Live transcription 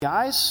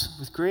Guys,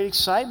 with great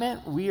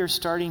excitement, we are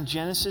starting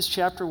Genesis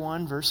chapter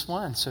 1, verse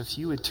 1. So if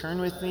you would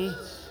turn with me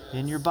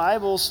in your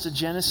Bibles to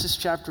Genesis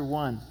chapter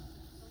 1.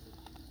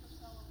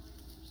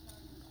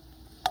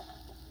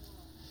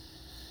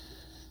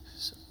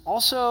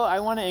 Also,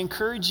 I want to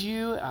encourage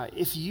you,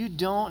 if you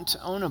don't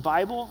own a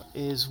Bible,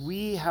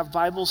 we have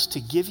Bibles to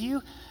give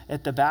you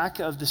at the back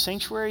of the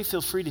sanctuary.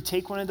 Feel free to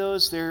take one of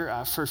those.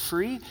 They're for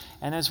free.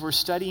 And as we're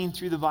studying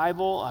through the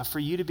Bible, for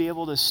you to be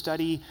able to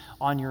study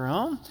on your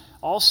own.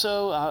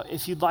 Also,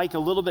 if you'd like a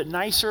little bit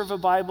nicer of a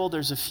Bible,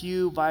 there's a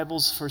few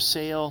Bibles for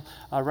sale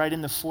right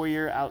in the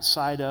foyer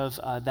outside of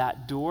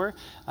that door.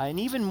 And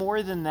even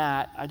more than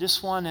that, I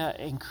just want to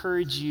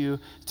encourage you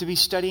to be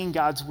studying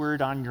God's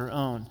Word on your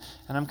own.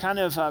 And I'm kind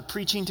of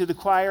preaching to the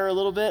choir a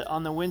little bit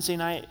on the Wednesday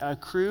night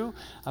crew,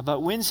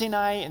 but Wednesday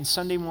night and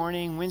Sunday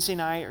morning, Wednesday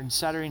night and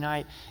Saturday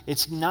night,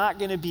 it's not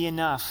going to be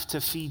enough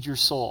to feed your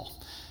soul.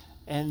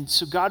 And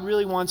so God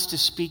really wants to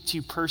speak to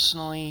you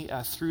personally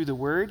through the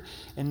Word.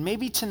 And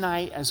maybe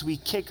tonight, as we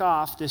kick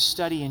off this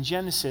study in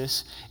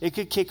Genesis, it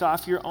could kick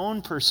off your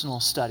own personal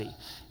study.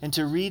 And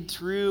to read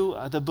through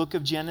the book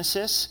of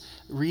Genesis,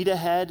 read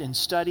ahead and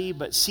study,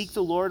 but seek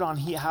the Lord on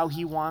how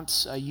He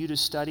wants you to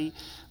study.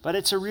 But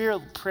it's a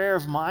real prayer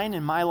of mine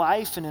in my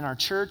life and in our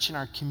church and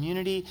our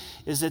community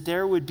is that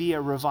there would be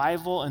a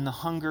revival and the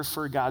hunger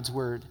for God's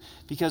Word,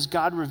 because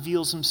God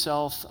reveals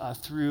Himself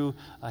through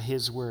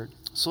His Word.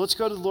 So let's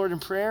go to the Lord in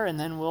prayer, and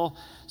then we'll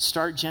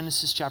start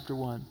Genesis chapter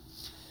 1.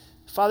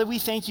 Father, we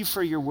thank you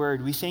for your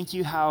word. We thank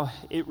you how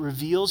it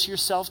reveals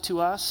yourself to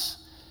us.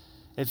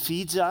 It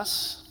feeds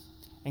us.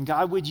 And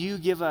God, would you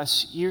give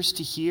us ears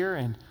to hear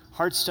and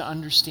hearts to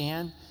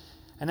understand?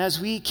 And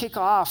as we kick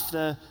off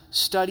the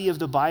study of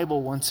the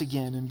Bible once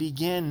again and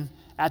begin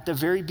at the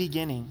very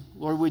beginning,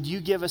 Lord, would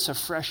you give us a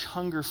fresh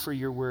hunger for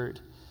your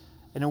word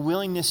and a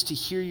willingness to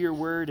hear your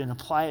word and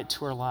apply it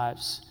to our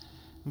lives.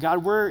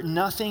 God, we're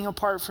nothing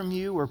apart from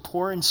you. We're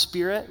poor in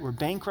spirit. We're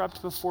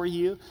bankrupt before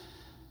you.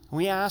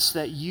 We ask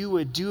that you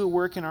would do a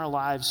work in our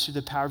lives through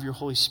the power of your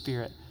Holy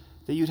Spirit,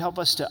 that you'd help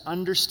us to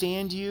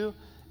understand you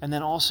and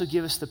then also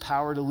give us the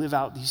power to live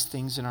out these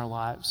things in our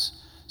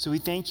lives. So we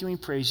thank you and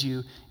praise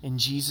you in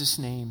Jesus'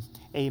 name.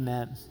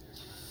 Amen.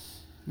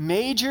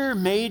 Major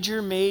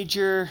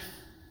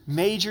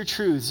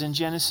truths in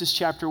Genesis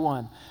chapter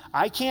 1.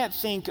 I can't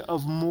think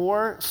of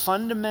more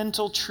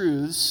fundamental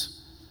truths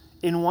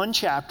in one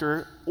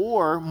chapter,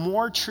 or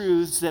more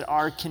truths that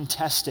are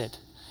contested.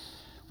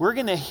 We're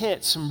going to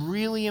hit some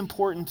really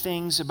important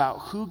things about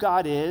who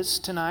God is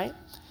tonight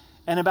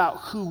and about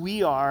who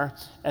we are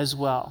as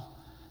well.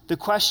 The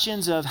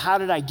questions of how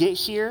did I get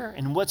here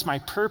and what's my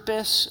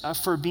purpose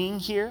for being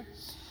here?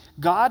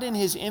 God in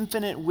his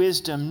infinite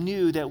wisdom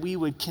knew that we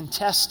would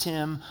contest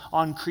him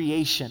on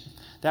creation,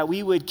 that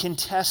we would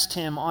contest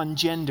him on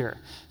gender.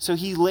 So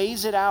he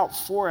lays it out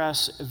for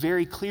us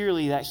very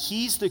clearly that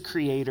he's the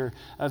creator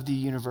of the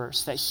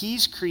universe, that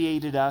he's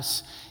created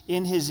us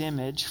in his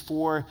image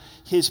for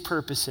his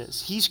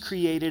purposes. He's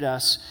created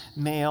us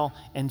male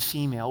and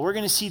female. We're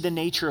going to see the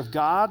nature of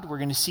God. We're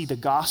going to see the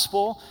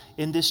gospel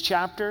in this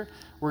chapter.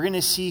 We're going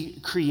to see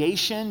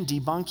creation,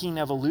 debunking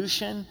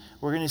evolution.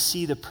 We're going to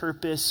see the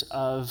purpose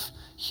of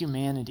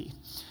humanity.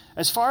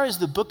 As far as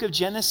the book of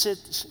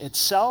Genesis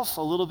itself,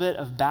 a little bit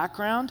of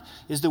background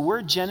is the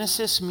word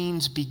Genesis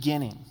means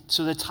beginning.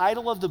 So the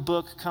title of the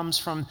book comes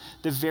from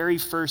the very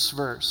first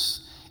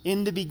verse.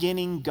 In the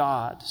beginning,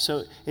 God.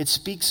 So it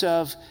speaks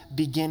of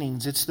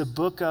beginnings. It's the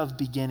book of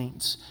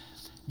beginnings.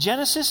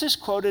 Genesis is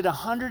quoted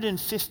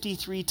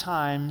 153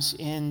 times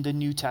in the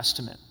New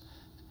Testament.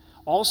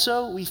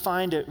 Also, we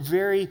find a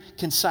very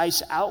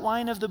concise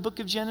outline of the book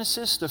of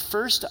Genesis. The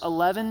first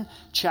 11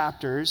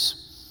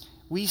 chapters,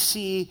 we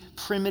see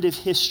primitive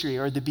history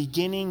or the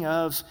beginning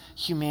of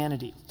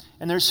humanity.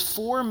 And there's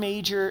 4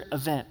 major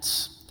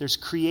events. There's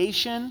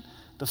creation,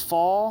 the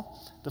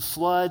fall, the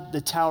flood,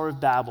 the Tower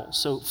of Babel.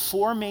 So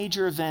 4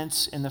 major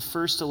events in the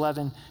first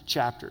 11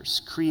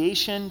 chapters.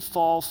 Creation,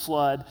 fall,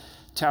 flood,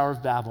 Tower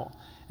of Babel.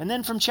 And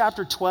then from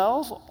chapter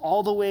 12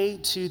 all the way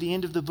to the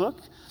end of the book,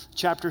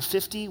 chapter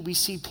 50, we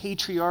see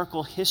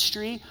patriarchal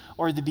history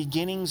or the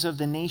beginnings of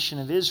the nation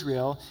of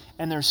Israel.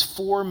 And there's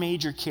 4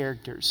 major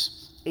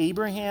characters: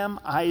 Abraham,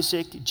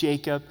 Isaac,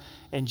 Jacob,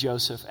 and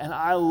Joseph. And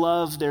I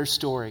love their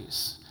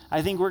stories.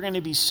 I think we're going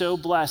to be so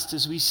blessed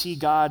as we see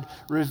God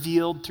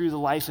revealed through the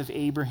life of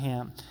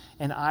Abraham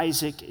and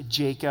Isaac,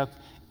 Jacob,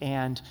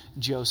 and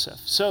Joseph.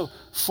 So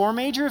 4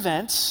 major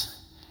events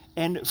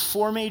and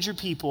 4 major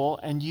people,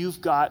 and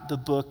you've got the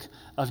book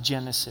of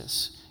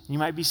Genesis. You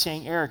might be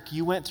saying, Eric,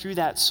 you went through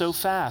that so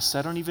fast.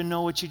 I don't even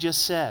know what you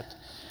just said.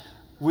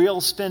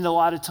 We'll spend a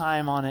lot of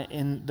time on it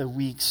in the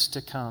weeks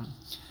to come.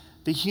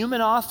 The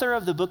human author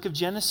of the book of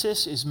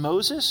Genesis is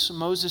Moses.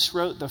 Moses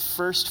wrote the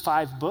first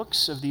 5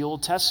 books of the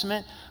Old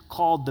Testament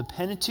called the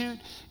Pentateuch.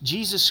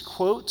 Jesus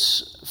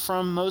quotes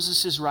from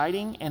Moses'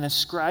 writing and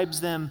ascribes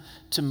them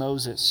to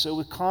Moses. So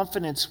with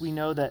confidence, we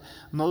know that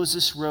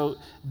Moses wrote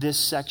this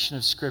section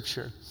of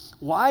Scripture.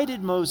 Why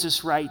did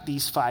Moses write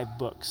these 5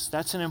 books?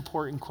 That's an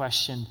important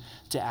question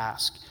to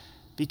ask.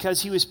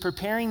 because he was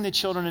preparing the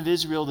children of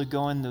Israel to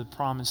go into the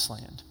promised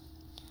land.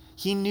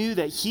 He knew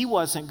that he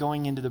wasn't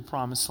going into the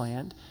promised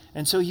land,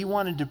 and so he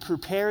wanted to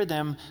prepare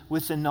them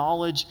with the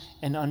knowledge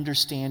and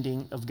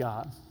understanding of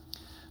God.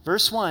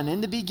 Verse 1, in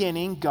the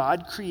beginning,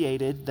 God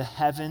created the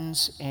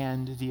heavens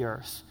and the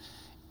earth.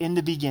 In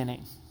the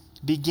beginning.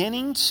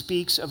 Beginning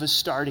speaks of a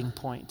starting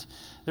point.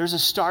 There's a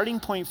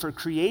starting point for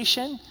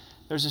creation.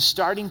 There's a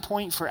starting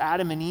point for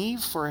Adam and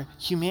Eve, for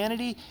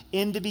humanity.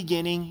 In the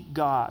beginning,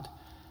 God.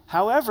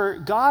 However,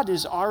 God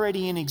is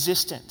already in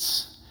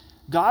existence.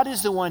 God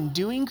is the one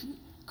doing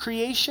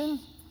creation,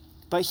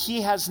 but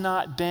he has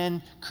not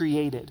been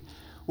created.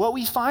 What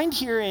we find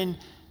here in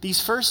these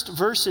first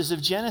verses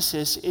of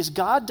Genesis is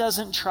God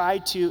doesn't try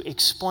to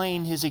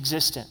explain his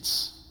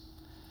existence.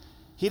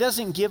 He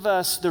doesn't give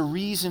us the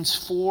reasons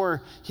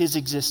for his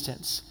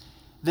existence.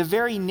 The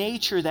very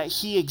nature that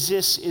he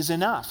exists is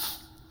enough.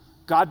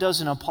 God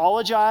doesn't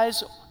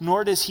apologize,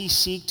 nor does he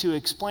seek to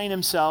explain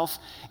himself.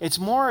 It's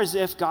more as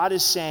if God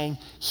is saying,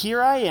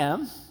 here I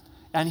am,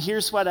 and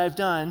here's what I've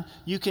done.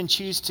 You can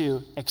choose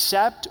to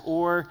accept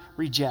or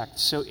reject.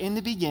 So in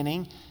the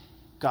beginning,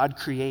 God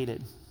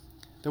created.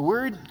 The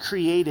word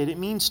created, it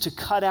means to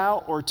cut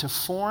out or to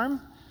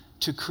form,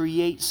 to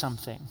create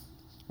something.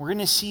 We're going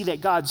to see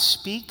that God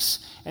speaks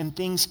and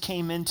things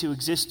came into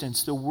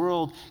existence. The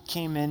world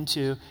came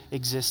into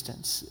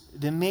existence.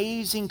 The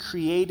amazing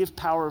creative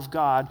power of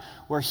God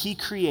where he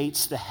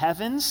creates the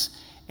heavens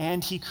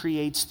and he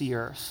creates the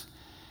earth.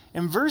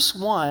 And verse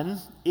 1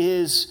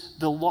 is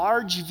the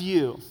large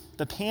view,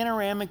 the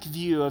panoramic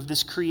view of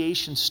this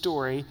creation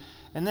story.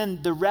 And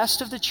then the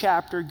rest of the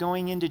chapter,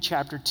 going into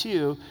chapter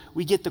 2,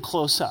 we get the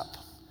close-up.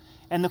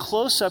 And the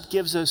close-up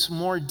gives us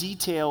more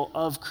detail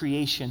of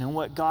creation and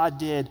what God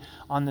did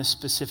on the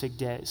specific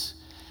days.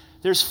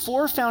 There's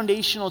 4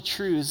 foundational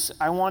truths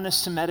I want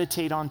us to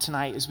meditate on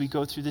tonight as we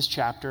go through this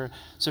chapter.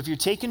 So if you're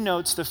taking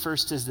notes, the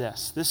first is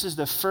this. This is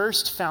the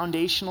first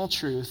foundational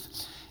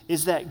truth,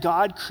 is that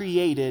God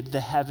created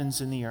the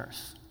heavens and the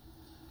earth.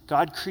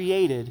 God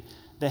created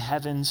the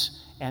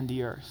heavens and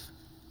the earth.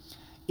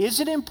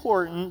 Is it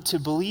important to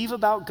believe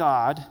about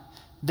God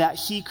that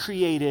he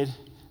created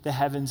the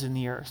heavens and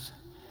the earth?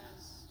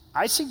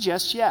 I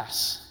suggest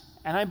yes.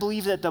 And I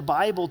believe that the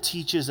Bible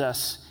teaches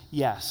us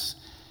yes.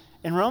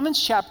 In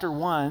Romans chapter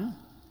 1,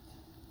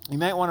 you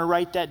might want to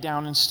write that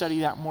down and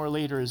study that more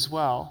later as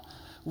well.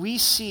 We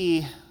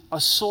see a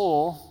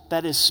soul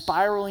that is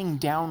spiraling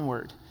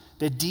downward,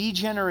 the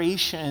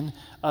degeneration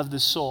of the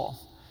soul.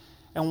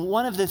 And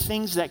one of the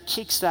things that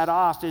kicks that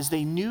off is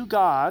they knew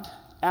God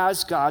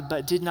as God,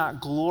 but did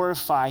not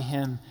glorify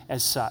him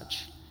as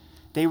such.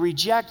 They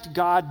reject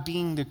God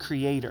being the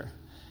creator.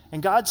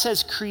 And God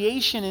says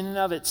creation in and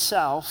of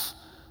itself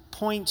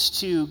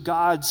points to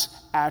God's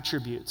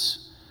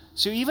attributes.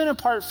 So even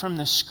apart from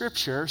the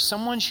scripture,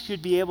 someone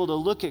should be able to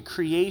look at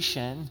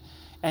creation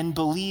and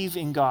believe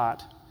in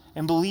God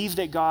and believe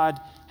that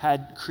God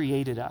had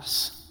created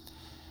us.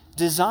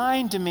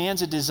 Design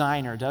demands a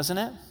designer, doesn't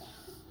it?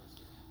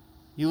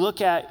 You look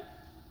at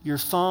your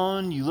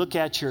phone, you look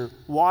at your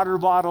water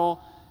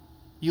bottle,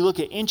 you look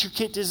at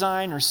intricate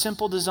design or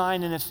simple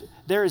design, and if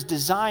there is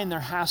design, there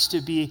has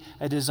to be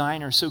a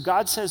designer. So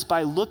God says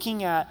by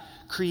looking at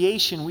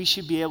creation, we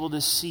should be able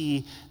to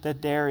see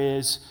that there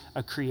is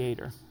a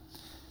creator.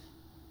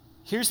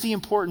 Here's the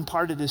important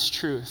part of this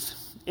truth.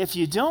 If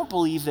you don't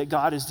believe that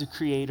God is the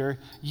creator,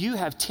 you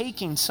have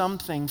taken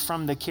something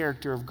from the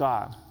character of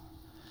God.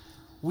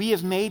 We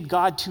have made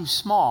God too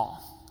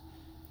small.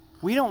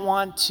 We don't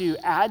want to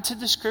add to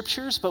the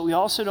scriptures, but we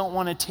also don't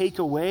want to take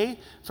away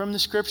from the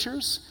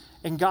scriptures.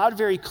 And God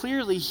very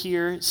clearly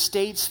here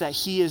states that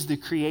he is the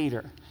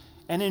creator.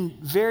 And in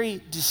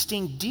very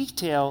distinct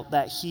detail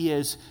that he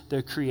is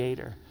the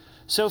creator.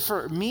 So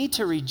for me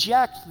to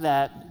reject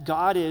that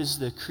God is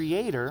the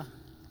creator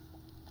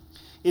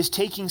is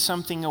taking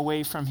something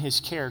away from his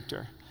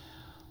character.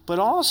 But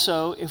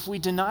also, if we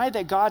deny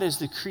that God is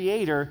the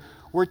creator,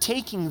 we're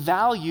taking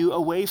value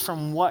away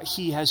from what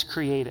he has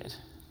created.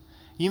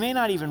 You may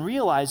not even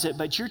realize it,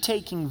 but you're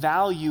taking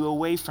value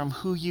away from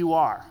who you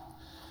are.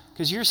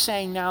 Because you're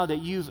saying now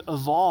that you've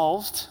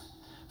evolved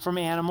from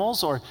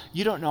animals, or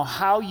you don't know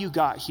how you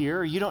got here,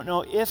 or you don't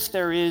know if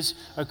there is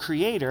a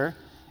creator,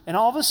 and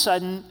all of a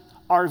sudden,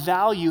 our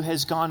value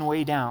has gone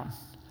way down.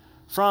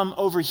 From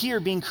over here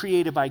being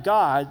created by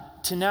God,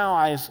 to now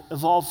I've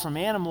evolved from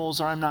animals,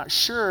 or I'm not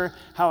sure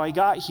how I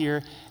got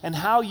here, and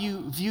how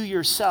you view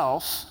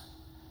yourself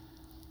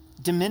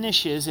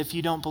diminishes if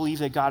you don't believe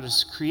that God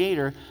is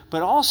creator,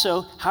 but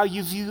also how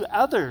you view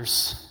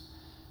others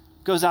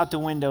goes out the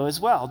window as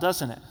well,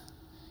 doesn't it?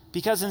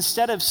 Because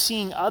instead of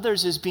seeing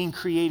others as being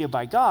created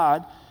by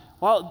God,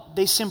 well,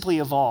 they simply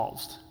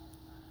evolved.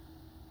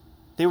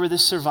 They were the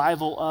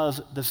survival of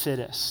the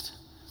fittest.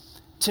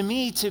 To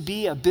me, to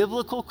be a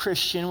biblical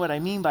Christian, what I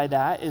mean by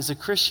that is a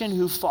Christian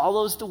who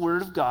follows the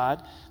Word of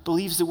God,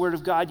 believes the Word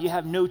of God, you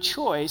have no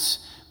choice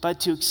but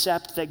to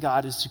accept that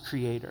God is the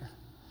creator.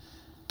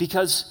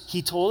 Because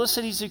he told us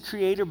that he's the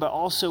creator, but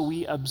also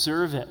we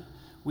observe it.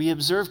 we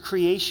observe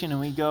creation and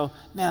we go,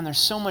 man, there's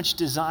so much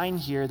design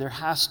here. There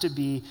has to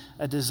be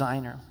a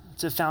designer.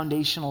 It's a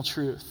foundational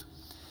truth.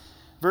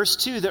 Verse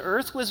 2, the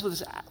earth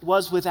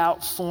was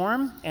without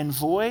form and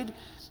void,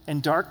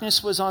 and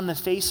darkness was on the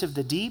face of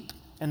the deep,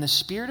 and the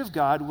Spirit of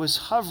God was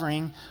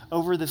hovering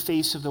over the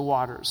face of the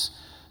waters.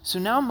 So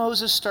now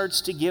Moses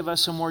starts to give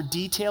us a more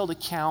detailed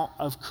account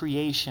of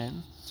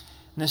creation.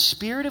 And the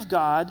Spirit of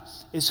God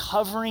is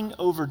hovering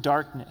over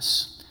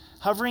darkness,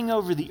 hovering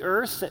over the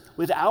earth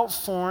without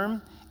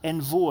form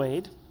and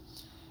void.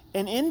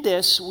 And in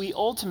this, we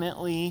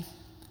ultimately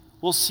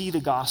will see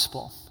the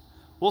gospel.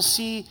 We'll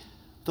see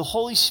the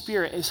Holy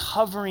Spirit is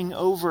hovering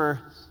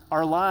over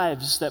our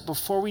lives that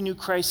before we knew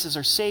Christ as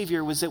our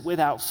Savior was it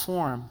without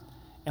form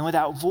and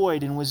without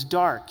void and was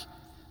dark.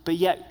 But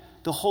yet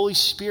the Holy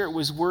Spirit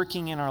was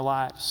working in our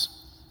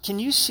lives. Can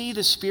you see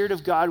the Spirit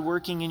of God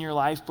working in your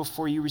life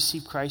before you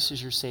receive Christ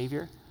as your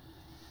Savior?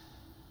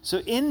 So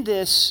in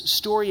this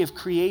story of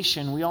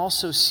creation, we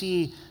also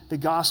see the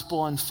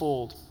gospel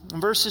unfold.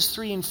 In verses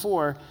 3 and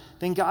 4,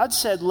 then God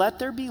said, "Let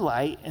there be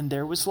light," and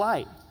there was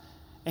light.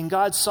 And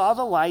God saw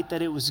the light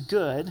that it was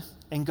good,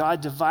 and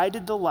God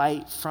divided the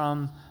light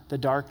from the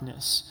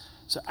darkness.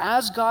 So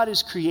as God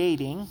is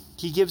creating,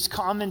 he gives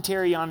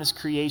commentary on his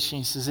creation.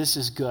 He says, this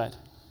is good.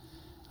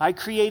 I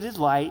created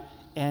light,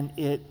 and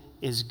it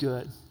is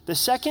good. The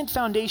second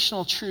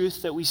foundational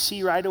truth that we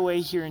see right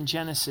away here in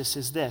Genesis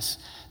is this,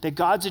 that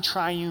God's a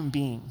triune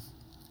being.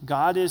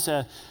 God is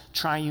a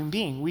triune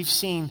being. We've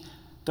seen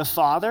the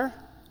Father,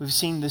 we've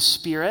seen the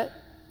Spirit,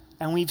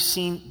 and we've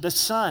seen the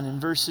Son in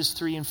verses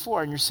 3 and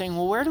 4. And you're saying,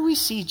 well, where do we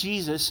see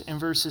Jesus in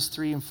verses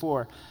 3 and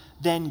 4?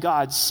 Then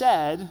God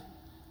said,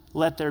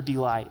 "Let there be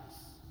light."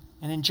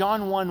 And in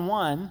John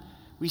 1:1,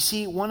 we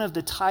see one of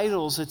the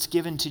titles that's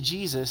given to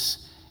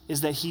Jesus is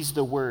that he's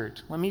the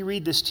Word. Let me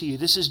read this to you.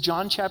 This is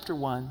John chapter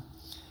 1.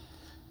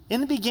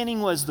 In the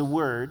beginning was the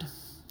Word,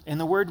 and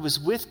the Word was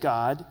with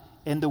God,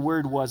 and the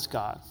Word was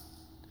God.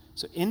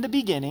 So in the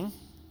beginning,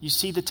 you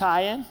see the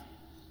tie-in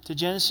to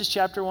Genesis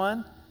chapter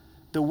 1.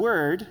 The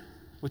Word,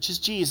 which is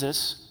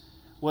Jesus,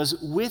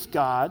 was with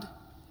God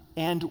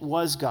and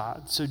was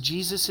God. So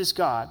Jesus is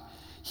God.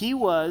 He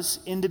was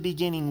in the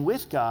beginning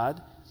with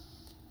God.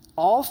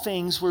 All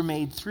things were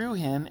made through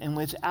him, and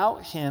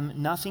without him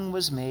nothing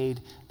was made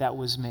that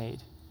was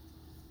made.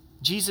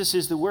 Jesus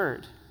is the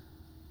Word.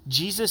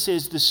 Jesus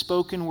is the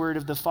spoken word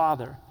of the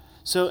Father.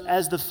 So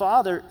as the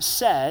Father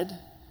said,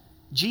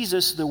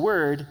 Jesus, the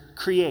Word,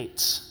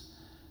 creates.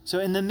 So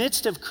in the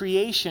midst of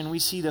creation, we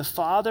see the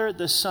Father,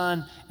 the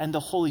Son, and the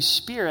Holy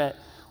Spirit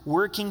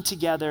working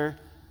together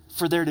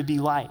for there to be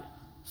light,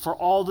 for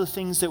all the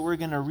things that we're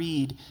going to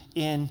read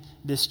in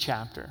this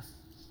chapter.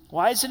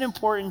 Why is it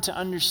important to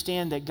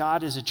understand that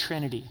God is a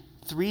Trinity?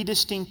 3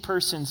 distinct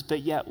persons,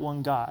 but yet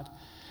one God.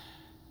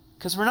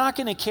 Because we're not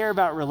going to care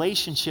about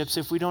relationships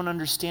if we don't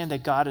understand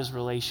that God is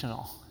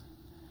relational.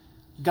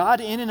 God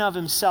in and of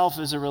himself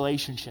is a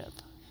relationship.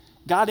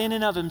 God in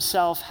and of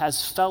himself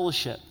has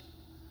fellowship.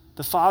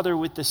 The Father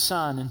with the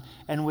Son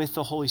and with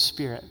the Holy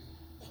Spirit.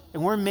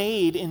 And we're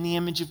made in the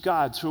image of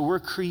God. So we're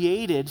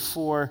created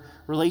for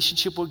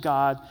relationship with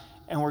God,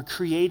 and we're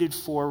created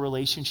for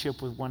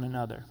relationship with one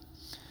another.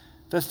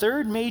 The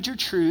third major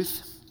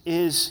truth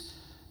is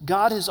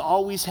God has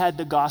always had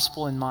the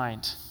gospel in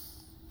mind.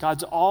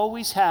 God's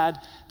always had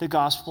the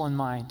gospel in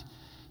mind.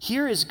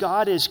 Here as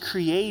God is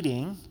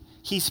creating,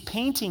 he's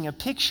painting a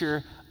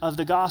picture of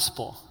the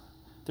gospel.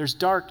 There's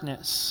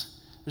darkness.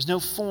 There's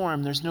no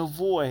form. There's no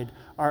void.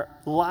 Our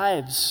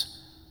lives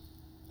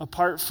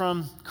apart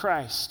from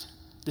Christ.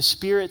 The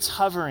Spirit's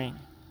hovering.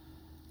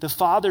 The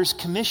Father's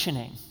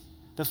commissioning.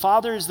 The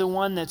Father is the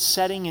one that's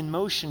setting in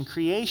motion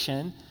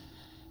creation,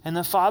 and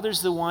the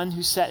Father's the one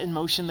who set in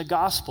motion the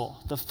gospel.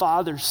 The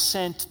Father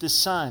sent the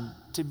Son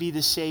to be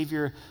the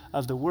Savior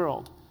of the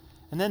world.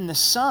 And then the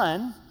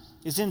Son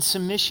is in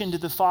submission to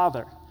the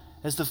Father.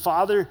 As the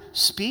Father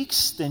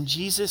speaks, then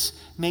Jesus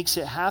makes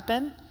it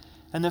happen.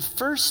 And the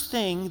first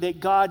thing that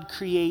God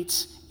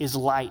creates is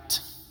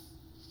light.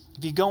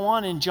 If you go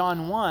on in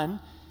John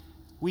 1,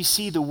 we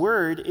see the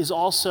Word is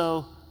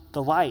also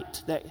the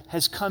light that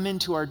has come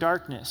into our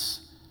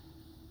darkness.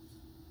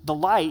 The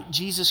light,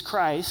 Jesus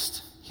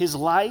Christ, his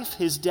life,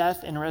 his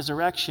death, and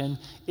resurrection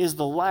is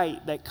the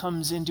light that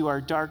comes into our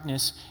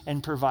darkness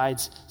and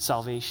provides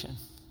salvation.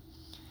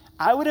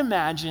 I would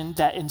imagine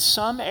that in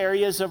some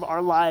areas of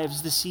our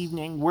lives this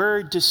evening,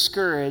 we're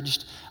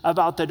discouraged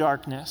about the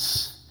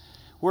darkness.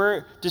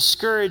 We're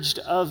discouraged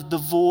of the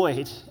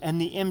void and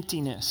the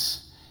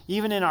emptiness.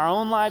 Even in our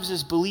own lives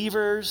as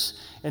believers,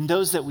 and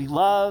those that we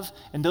love,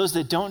 and those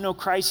that don't know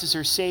Christ as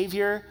our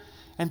Savior.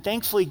 And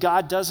thankfully,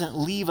 God doesn't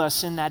leave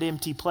us in that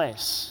empty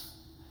place.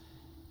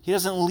 He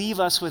doesn't leave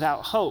us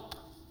without hope.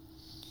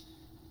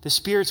 The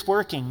Spirit's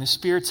working. The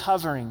Spirit's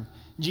hovering.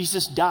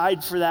 Jesus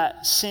died for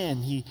that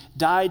sin. He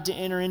died to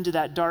enter into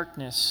that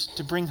darkness,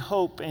 to bring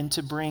hope and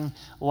to bring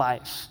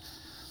life.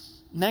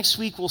 Next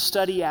week, we'll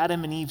study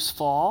Adam and Eve's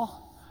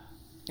fall.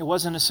 It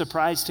wasn't a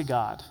surprise to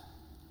God.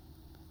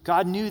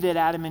 God knew that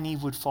Adam and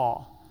Eve would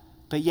fall.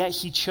 but yet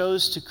he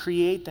chose to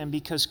create them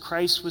because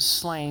Christ was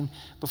slain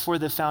before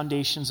the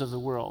foundations of the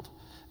world.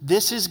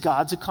 This is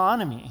God's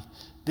economy.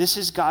 This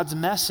is God's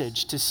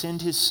message to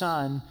send his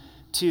son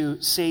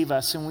to save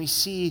us. And we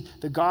see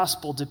the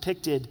gospel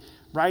depicted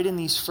right in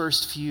these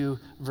first few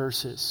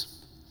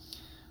verses.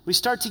 We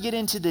start to get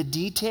into the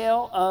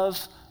detail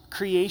of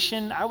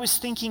creation. I was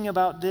thinking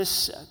about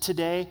this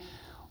today.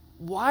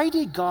 Why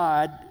did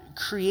God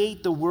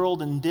create the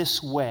world in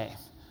this way?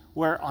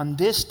 Where on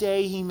this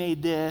day he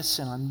made this,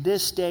 and on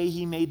this day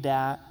he made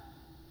that.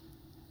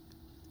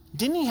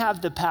 Didn't he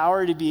have the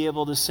power to be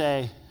able to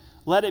say,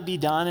 let it be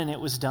done, and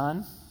it was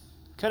done?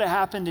 Could have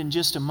happened in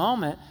just a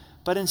moment,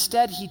 but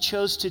instead he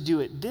chose to do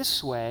it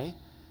this way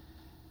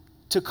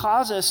to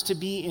cause us to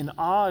be in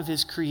awe of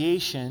his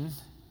creation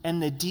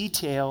and the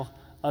detail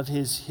of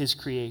his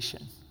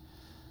creation.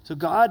 So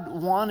God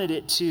wanted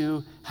it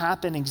to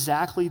happen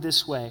exactly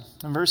this way.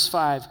 In verse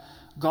 5,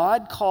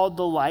 God called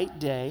the light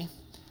day,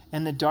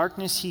 and the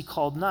darkness he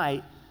called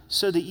night,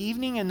 so the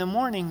evening and the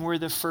morning were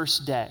the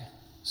first day.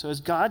 So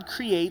as God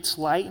creates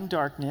light and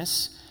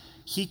darkness,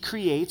 he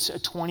creates a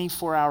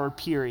 24-hour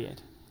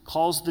period,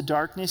 calls the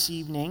darkness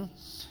evening,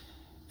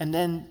 and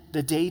then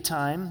the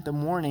daytime, the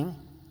morning,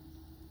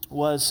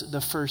 was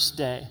the first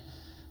day.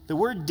 The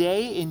word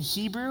day in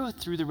Hebrew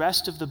through the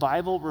rest of the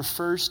Bible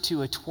refers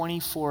to a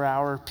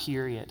 24-hour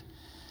period.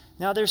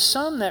 Now there's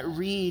some that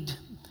read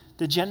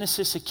the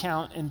Genesis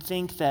account and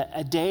think that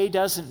a day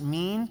doesn't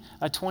mean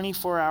a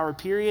 24-hour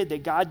period,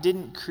 that God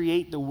didn't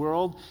create the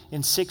world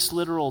in 6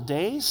 literal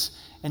days.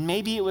 And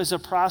maybe it was a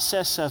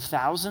process of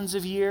thousands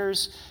of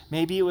years.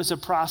 Maybe it was a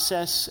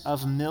process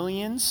of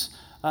millions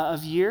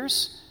of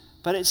years.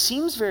 But it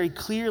seems very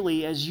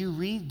clearly as you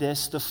read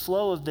this, the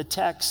flow of the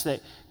text, that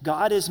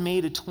God has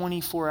made a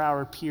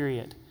 24-hour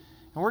period.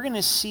 And we're going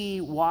to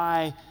see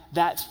why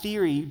that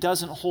theory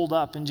doesn't hold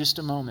up in just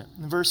a moment.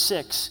 In verse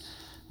 6,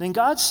 then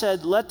God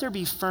said, let there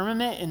be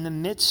firmament in the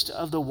midst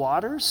of the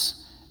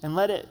waters, and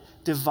let it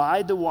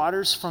divide the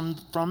waters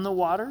from the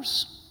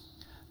waters.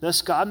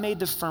 Thus God made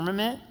the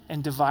firmament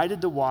and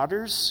divided the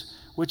waters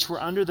which were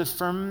under the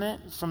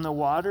firmament from the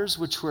waters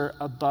which were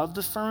above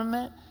the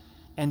firmament.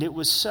 And it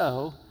was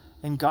so.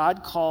 And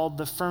God called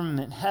the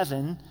firmament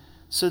heaven.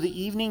 So the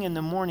evening and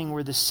the morning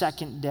were the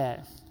second day.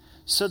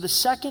 So the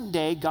second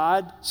day,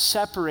 God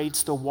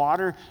separates the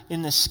water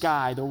in the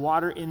sky, the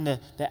water in the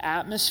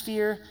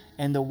atmosphere,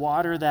 and the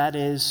water that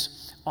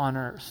is on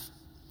earth.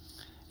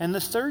 And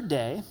the third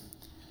day,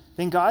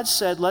 then God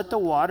said, let the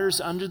waters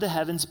under the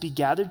heavens be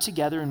gathered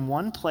together in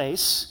one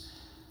place,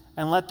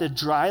 and let the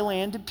dry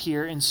land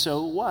appear, and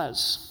so it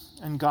was.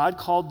 And God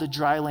called the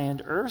dry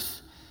land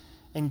earth,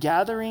 and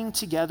gathering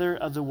together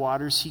of the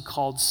waters he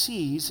called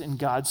seas, and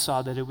God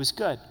saw that it was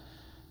good.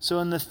 So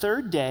on the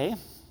third day,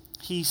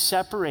 he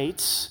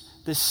separates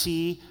the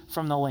sea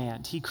from the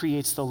land. He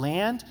creates the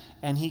land,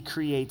 and he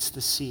creates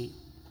the sea.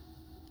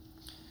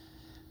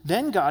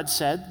 Then God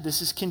said,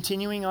 this is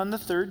continuing on the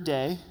third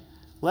day,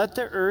 let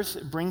the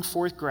earth bring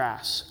forth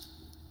grass,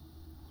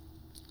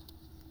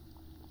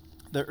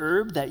 the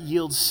herb that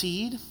yields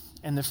seed,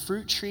 and the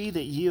fruit tree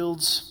that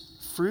yields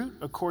fruit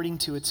according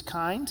to its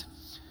kind,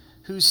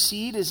 whose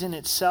seed is in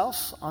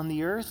itself on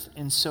the earth,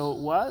 and so it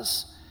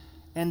was.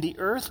 And the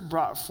earth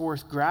brought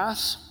forth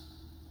grass,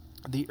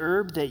 the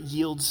herb that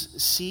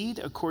yields seed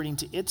according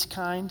to its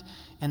kind,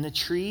 and the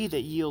tree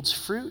that yields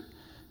fruit,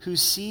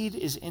 whose seed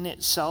is in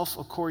itself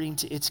according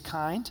to its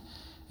kind.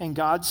 And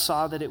God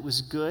saw that it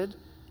was good.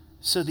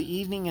 So the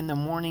evening and the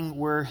morning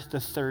were the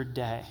third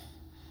day.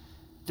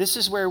 This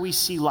is where we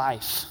see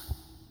life.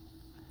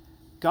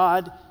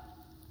 God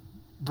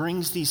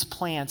brings these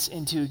plants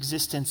into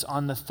existence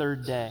on the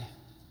third day.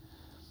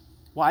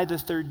 Why the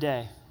third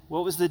day?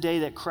 What was the day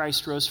that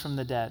Christ rose from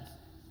the dead?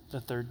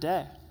 The third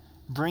day.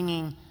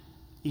 Bringing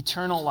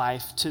eternal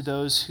life to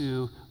those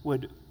who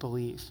would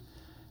believe.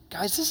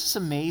 Guys, this is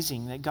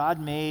amazing that God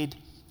made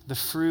the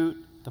fruit,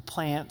 the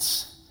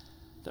plants,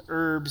 the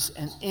herbs,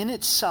 and in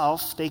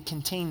itself, they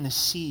contain the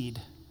seed.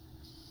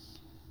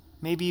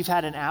 Maybe you've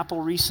had an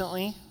apple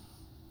recently,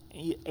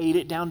 you ate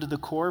it down to the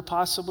core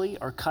possibly,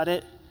 or cut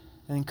it,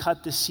 and then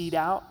cut the seed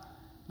out.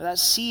 But that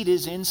seed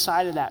is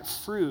inside of that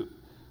fruit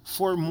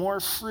for more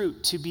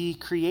fruit to be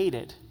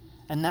created.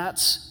 And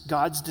that's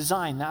God's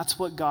design. That's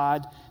what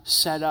God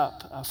set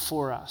up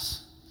for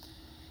us.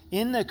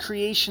 In the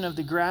creation of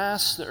the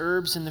grass, the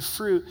herbs, and the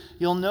fruit,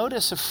 you'll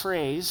notice a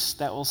phrase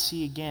that we'll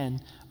see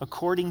again,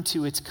 according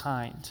to its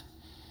kind.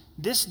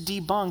 This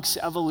debunks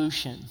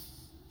evolution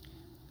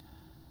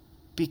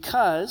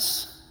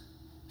because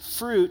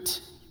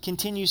fruit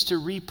continues to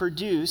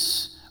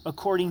reproduce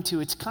according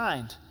to its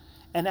kind.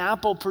 An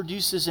apple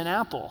produces an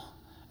apple.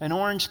 An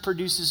orange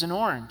produces an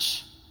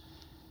orange.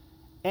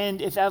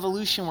 And if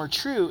evolution were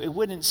true, it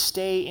wouldn't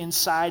stay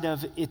inside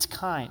of its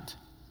kind.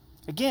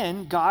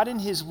 Again, God in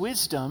his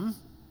wisdom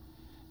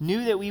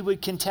knew that we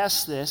would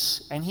contest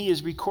this, and he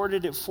has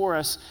recorded it for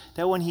us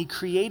that when he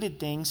created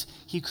things,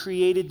 he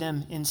created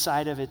them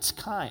inside of its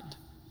kind.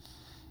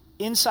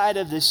 Inside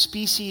of the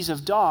species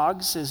of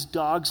dogs, as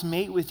dogs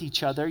mate with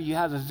each other, you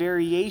have a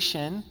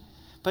variation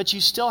but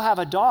you still have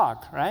a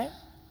dog, right?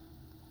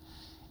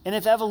 And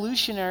if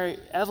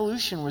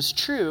evolution was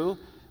true,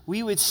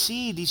 we would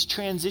see these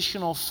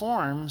transitional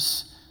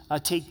forms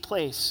take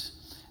place.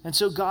 And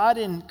so God,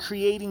 in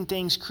creating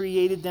things,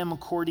 created them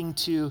according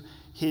to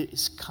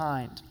his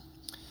kind.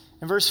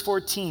 In verse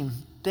 14,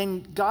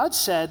 then God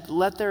said,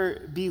 let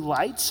there be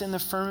lights in the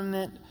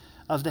firmament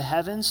of the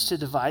heavens to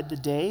divide the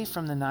day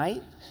from the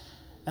night,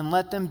 and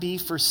let them be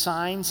for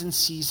signs and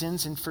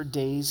seasons and for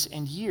days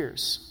and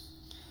years.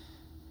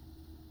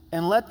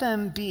 And let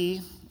them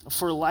be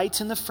for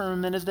lights in the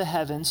firmament of the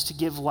heavens to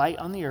give light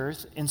on the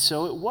earth. And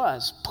so it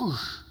was. Poof.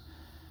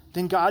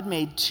 Then God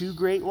made 2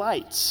 great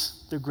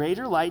lights, the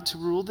greater light to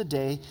rule the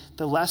day,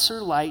 the lesser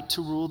light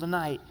to rule the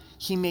night.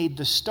 He made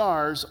the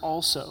stars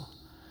also.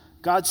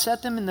 God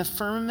set them in the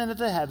firmament of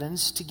the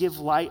heavens to give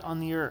light on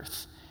the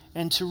earth,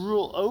 and to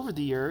rule over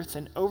the earth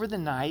and over the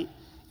night,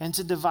 and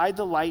to divide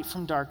the light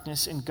from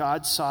darkness. And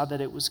God saw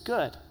that it was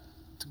good.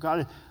 So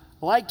God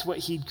liked what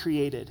he'd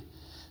created.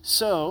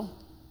 So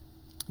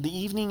the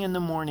evening and the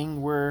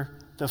morning were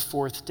the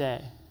 4th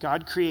day.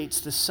 God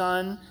creates the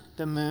sun,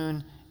 the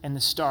moon, and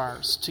the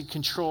stars to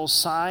control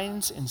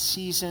signs and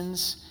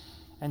seasons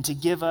and to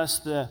give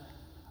us a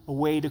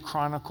way to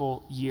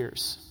chronicle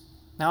years.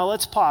 Now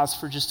let's pause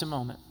for just a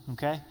moment,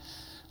 okay?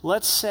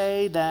 Let's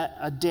say that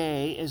a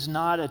day is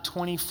not a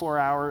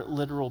 24-hour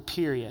literal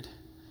period,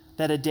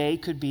 that a day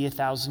could be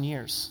 1,000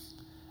 years.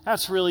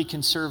 That's really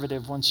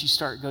conservative once you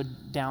start go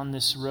down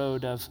this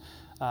road of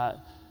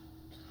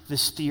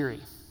this theory.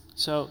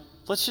 So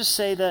let's just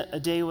say that a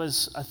day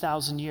was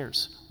 1,000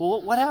 years.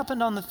 Well, what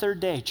happened on the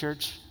 3rd day,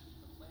 church?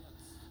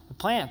 The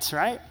plants,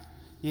 right?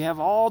 You have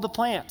all the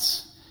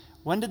plants.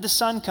 When did the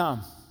sun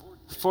come?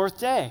 4th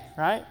day,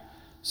 right?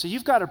 So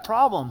you've got a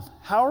problem.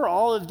 How are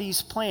all of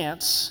these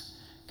plants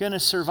going to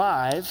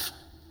survive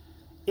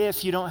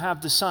if you don't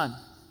have the sun?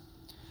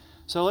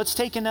 So let's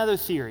take another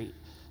theory,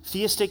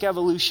 theistic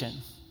evolution,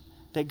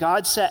 that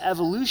God set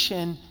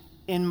evolution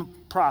in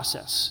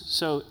process.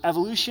 So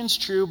evolution's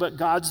true, but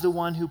God's the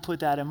one who put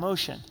that in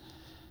motion.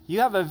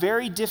 You have a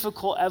very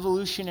difficult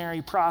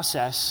evolutionary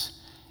process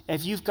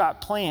if you've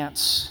got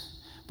plants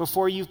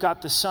before you've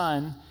got the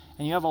sun,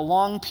 and you have a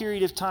long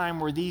period of time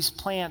where these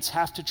plants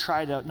have to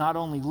try to not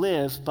only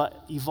live,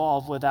 but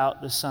evolve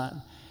without the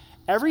sun.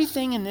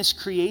 Everything in this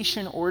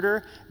creation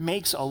order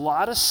makes a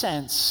lot of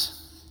sense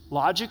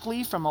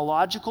logically from a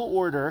logical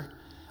order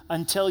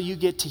until you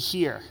get to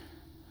here.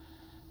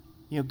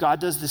 You know, God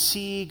does the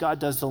sea, God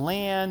does the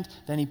land,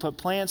 then he put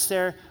plants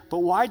there. But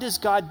why does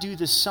God do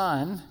the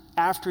sun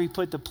after he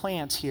put the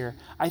plants here?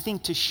 I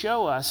think to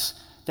show us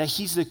that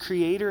he's the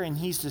creator and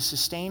he's the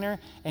sustainer,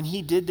 and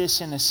he did this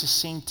in a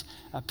succinct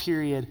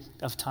period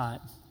of time.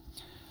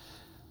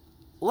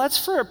 Let's,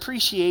 for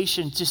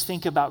appreciation, just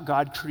think about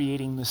God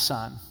creating the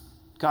sun,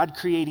 God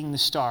creating the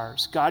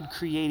stars, God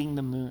creating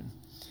the moon.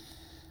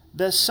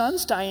 The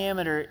sun's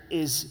diameter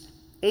is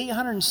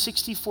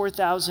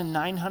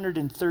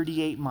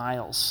 864,938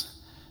 miles.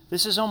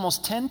 This is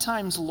almost 10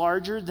 times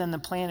larger than the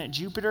planet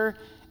Jupiter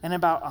and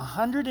about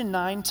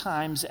 109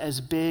 times as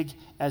big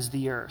as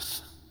the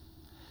Earth.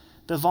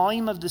 The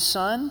volume of the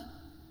sun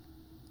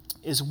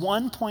is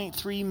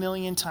 1.3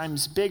 million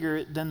times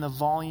bigger than the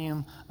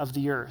volume of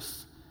the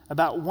Earth.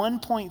 About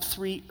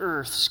 1.3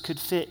 Earths could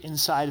fit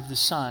inside of the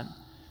sun.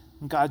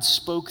 And God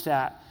spoke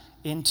that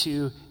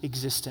into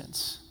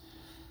existence.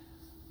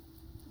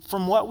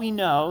 From what we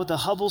know, the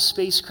Hubble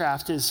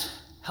spacecraft has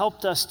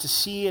helped us to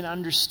see and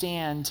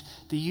understand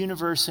the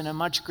universe in a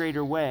much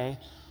greater way.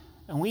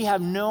 And we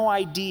have no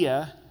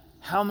idea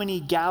how many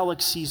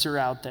galaxies are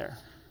out there.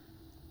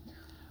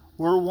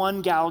 We're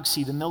one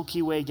galaxy, the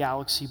Milky Way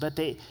galaxy, but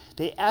they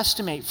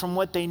estimate from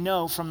what they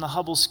know from the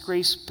Hubble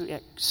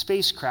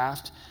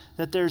spacecraft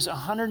that there's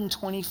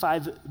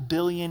 125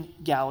 billion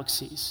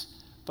galaxies,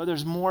 but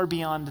there's more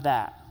beyond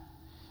that.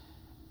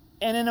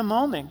 And in a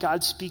moment,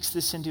 God speaks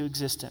this into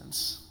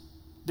existence.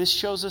 This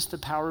shows us the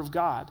power of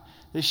God.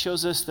 This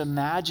shows us the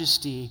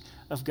majesty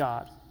of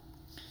God.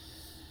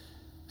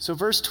 So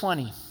verse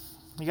 20,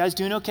 you guys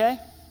doing okay?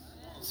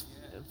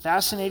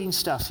 Fascinating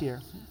stuff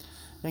here.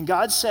 Then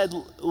God said,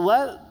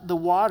 let the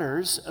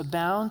waters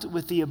abound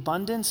with the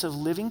abundance of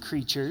living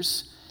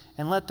creatures,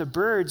 and let the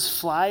birds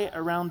fly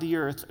around the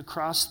earth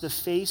across the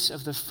face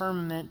of the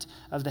firmament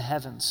of the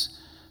heavens.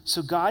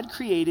 So God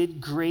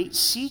created great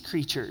sea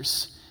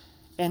creatures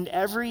and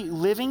every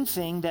living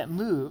thing that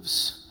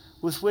moves,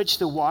 with which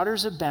the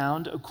waters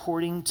abound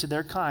according to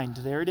their kind.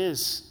 There it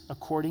is,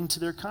 according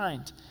to their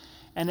kind.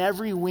 And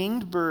every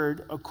winged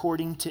bird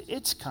according to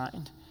its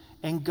kind.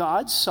 And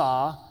God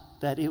saw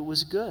that it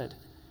was good.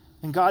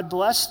 And God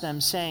blessed them,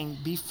 saying,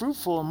 be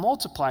fruitful and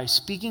multiply,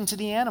 speaking to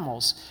the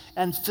animals,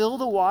 and fill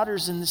the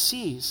waters in the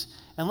seas,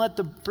 and let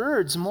the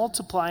birds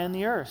multiply on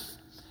the earth.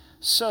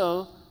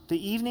 So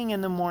the evening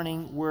and the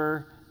morning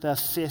were the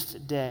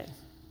 5th day.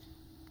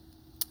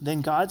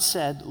 Then God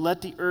said,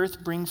 let the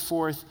earth bring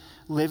forth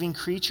living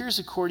creatures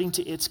according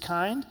to its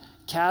kind,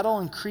 cattle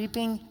and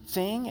creeping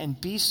thing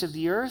and beast of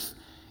the earth,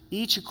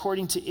 each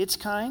according to its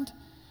kind.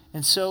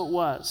 And so it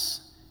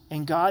was.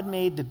 And God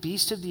made the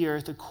beast of the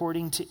earth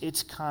according to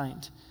its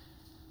kind,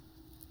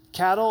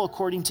 cattle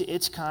according to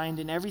its kind,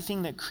 and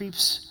everything that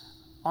creeps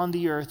on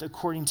the earth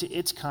according to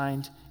its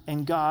kind.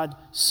 And God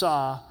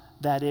saw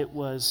that it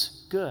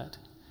was good.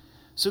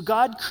 So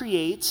God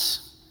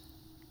creates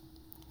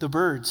the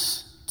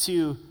birds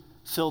to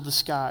fill the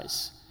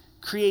skies,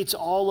 creates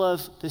all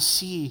of the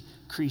sea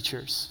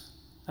creatures.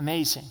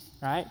 Amazing,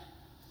 right?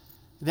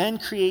 Then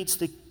creates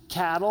the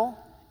cattle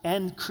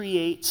and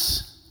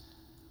creates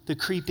the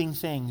creeping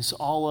things,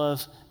 all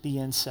of the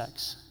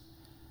insects.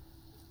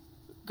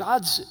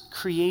 God's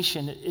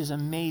creation is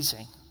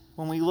amazing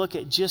when we look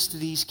at just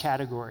these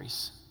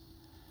categories.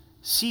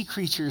 Sea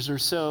creatures are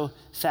so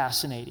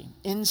fascinating.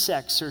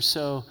 Insects are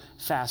so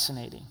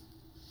fascinating.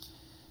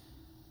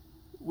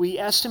 We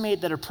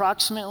estimate that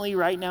approximately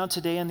right now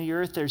today on the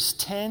earth, there's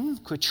 10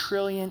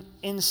 quadrillion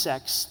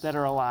insects that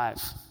are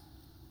alive.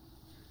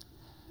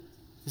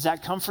 Is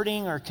that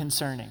comforting or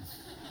concerning?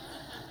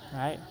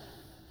 Right?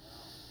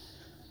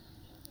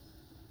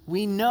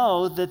 We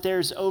know that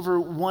there's over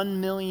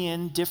 1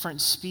 million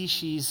different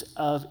species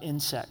of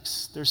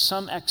insects. There's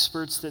some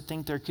experts that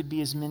think there could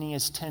be as many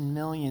as 10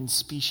 million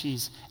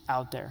species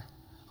out there.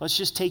 Let's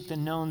just take the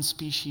known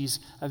species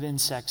of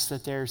insects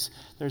that there's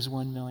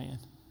 1 million.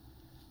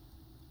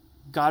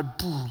 God,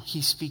 boom,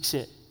 he speaks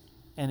it,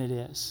 and it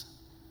is.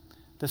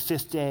 The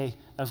fifth day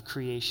of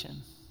creation.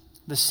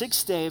 The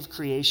sixth day of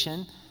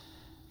creation,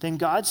 then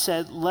God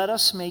said, let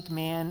us make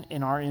man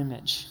in our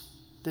image.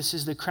 This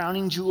is the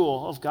crowning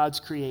jewel of God's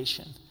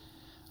creation.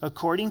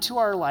 According to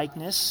our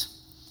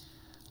likeness,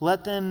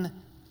 let them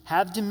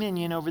have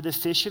dominion over the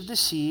fish of the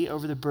sea,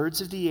 over the birds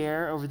of the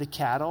air, over the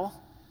cattle,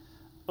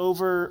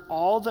 over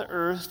all the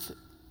earth,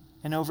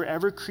 and over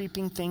every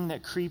creeping thing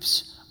that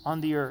creeps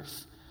on the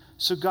earth.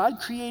 So God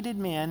created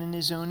man in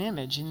his own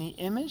image. In the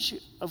image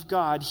of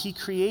God, he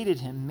created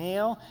him.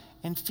 Male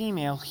and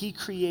female, he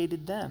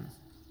created them.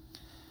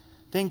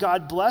 Then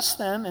God blessed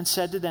them and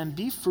said to them,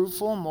 be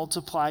fruitful and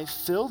multiply,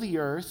 fill the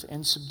earth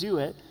and subdue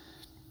it,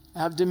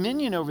 have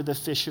dominion over the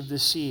fish of the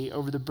sea,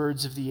 over the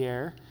birds of the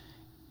air,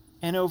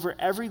 and over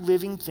every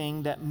living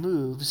thing that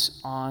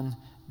moves on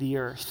the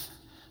earth.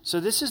 So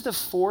this is the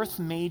fourth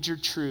major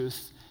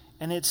truth,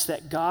 and it's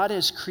that God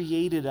has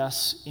created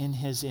us in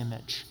his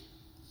image.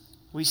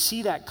 We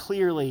see that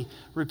clearly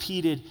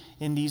repeated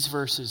in these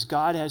verses.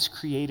 God has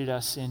created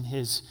us in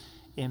his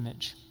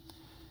image.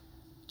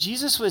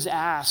 Jesus was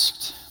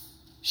asked,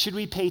 should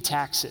we pay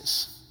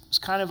taxes? It was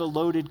kind of a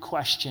loaded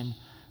question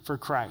for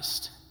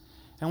Christ.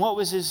 And what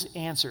was his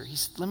answer? He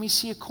said, let me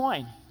see a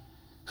coin.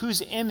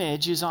 Whose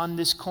image is on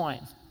this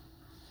coin?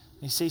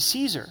 They say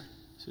Caesar.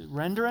 So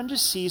render unto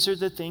Caesar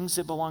the things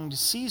that belong to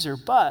Caesar,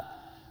 but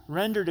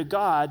render to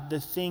God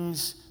the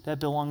things that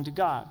belong to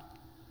God.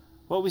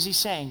 What was he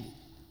saying?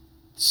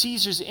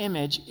 Caesar's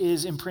image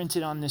is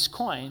imprinted on this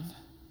coin,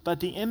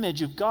 but the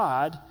image of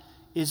God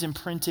is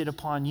imprinted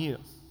upon you.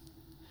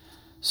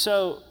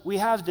 So we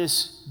have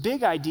this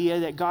big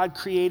idea that God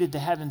created the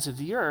heavens of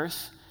the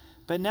earth,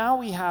 but now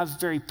we have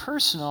very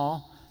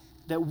personal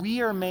that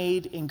we are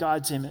made in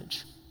God's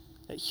image,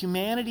 that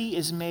humanity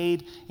is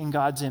made in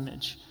God's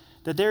image,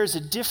 that there is a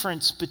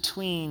difference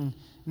between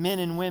men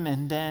and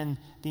women than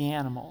the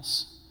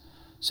animals.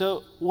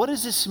 So what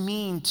does this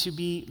mean to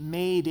be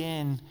made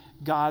in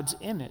God's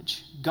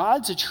image?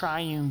 God's a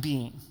triune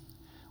being.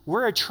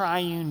 We're a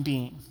triune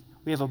being.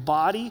 We have a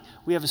body,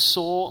 we have a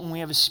soul, and we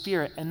have a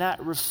spirit, and that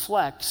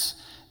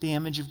reflects the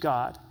image of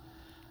God.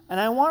 And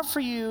I want for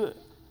you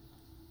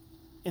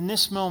in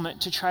this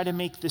moment to try to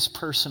make this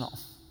personal.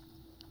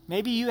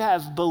 Maybe you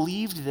have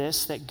believed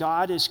this, that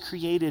God has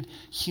created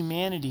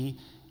humanity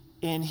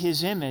in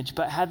his image,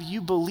 but have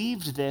you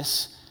believed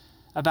this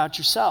about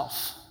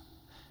yourself?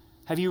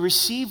 Have you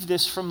received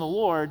this from the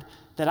Lord,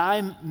 that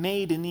I'm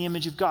made in the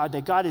image of God,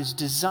 that God has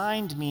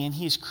designed me and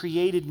he has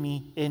created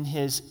me in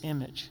his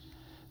image?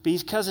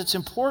 Because it's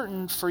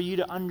important for you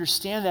to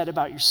understand that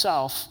about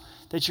yourself,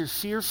 that you're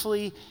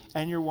fearfully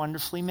and you're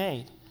wonderfully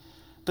made.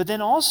 But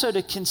then also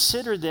to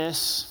consider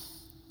this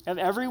of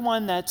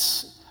everyone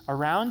that's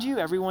around you,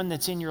 everyone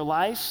that's in your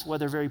life,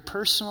 whether very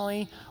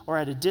personally or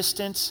at a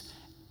distance,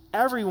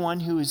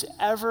 everyone who has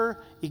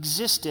ever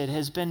existed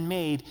has been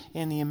made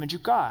in the image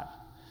of God.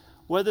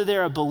 Whether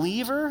they're a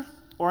believer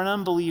or an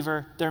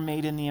unbeliever, they're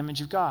made in the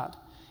image of God.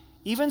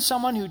 Even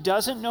someone who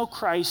doesn't know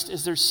Christ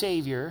as their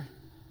Savior,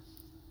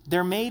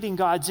 they're made in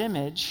God's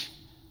image,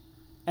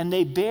 and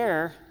they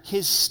bear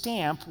his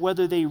stamp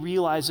whether they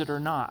realize it or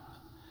not.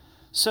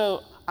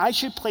 So I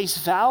should place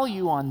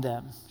value on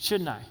them,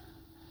 shouldn't I?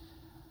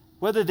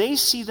 Whether they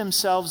see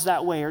themselves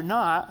that way or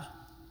not,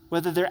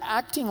 whether they're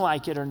acting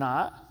like it or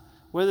not,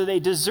 whether they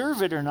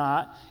deserve it or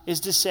not,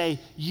 is to say,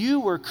 you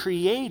were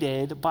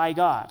created by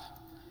God.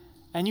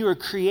 And you were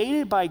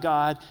created by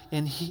God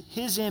in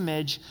his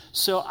image,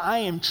 so I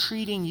am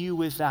treating you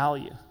with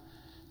value.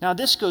 Now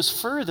this goes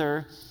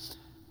further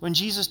when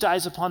Jesus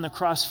dies upon the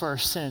cross for our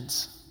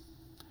sins.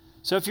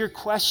 So if you're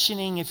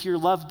questioning if you're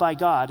loved by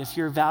God, if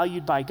you're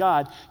valued by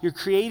God, you're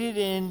created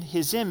in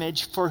his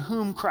image for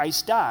whom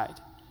Christ died.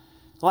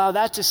 Allow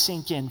that to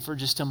sink in for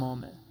just a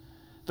moment.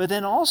 But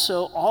then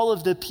also all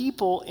of the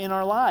people in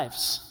our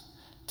lives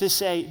to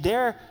say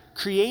they're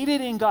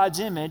created in God's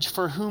image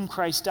for whom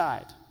Christ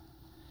died.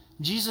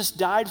 Jesus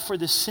died for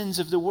the sins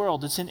of the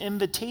world. It's an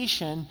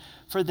invitation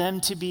for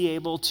them to be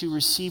able to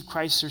receive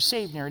Christ as their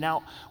Savior.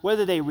 Now,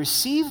 whether they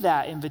receive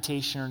that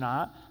invitation or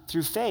not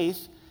through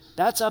faith,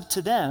 that's up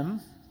to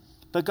them,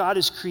 but God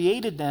has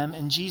created them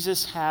and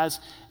Jesus has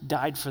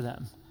died for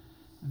them.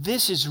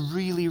 This is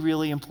really,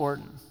 really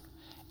important.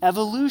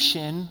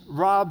 Evolution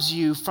robs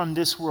you from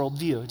this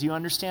worldview. Do you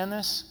understand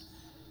this?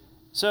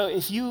 So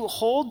if you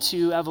hold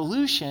to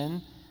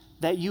evolution,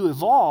 that you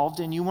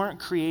evolved and you weren't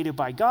created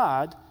by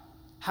God,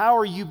 how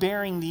are you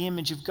bearing the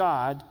image of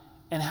God,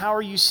 and how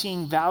are you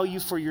seeing value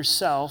for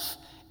yourself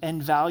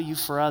and value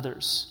for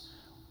others?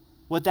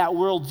 What that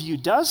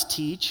worldview does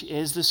teach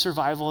is the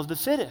survival of the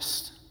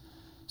fittest.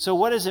 So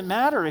what does it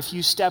matter if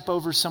you step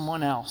over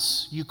someone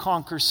else, you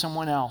conquer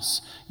someone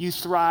else, you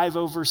thrive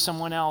over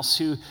someone else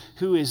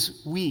who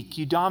is weak,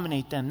 you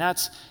dominate them?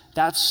 That's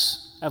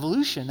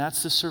evolution.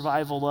 That's the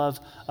survival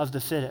of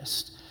the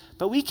fittest.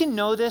 But we can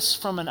know this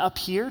from an up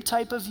here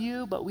type of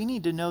view, but we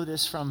need to know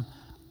this from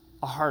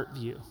a heart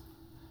view.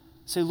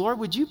 Say, Lord,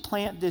 would you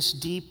plant this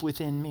deep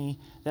within me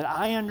that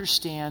I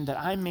understand that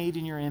I'm made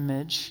in your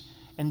image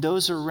and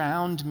those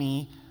around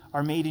me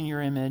are made in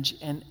your image,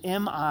 and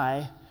am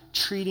I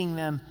treating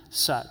them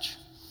such?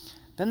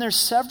 Then there's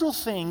several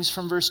things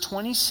from verse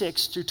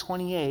 26 through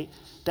 28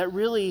 that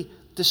really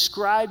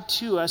describe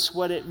to us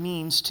what it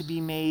means to be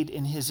made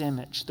in his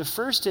image. The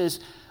first is,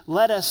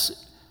 let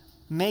us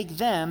make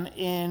them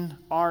in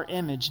our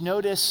image.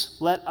 Notice,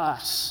 let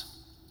us.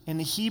 In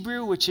the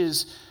Hebrew, which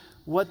is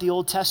what the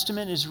Old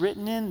Testament is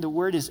written in, the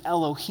word is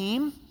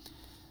Elohim.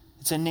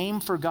 It's a name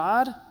for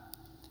God,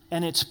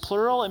 and it's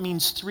plural. It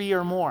means three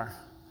or more.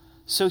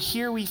 So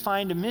here we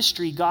find a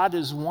mystery. God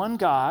is one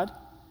God,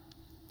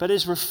 but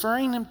is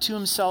referring to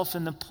himself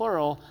in the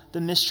plural,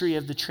 the mystery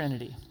of the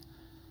Trinity.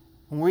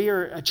 We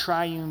are a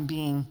triune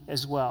being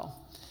as well.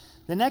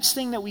 The next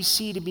thing that we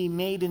see to be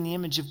made in the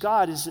image of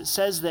God is it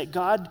says that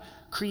God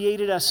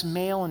created us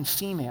male and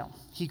female.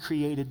 He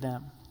created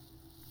them.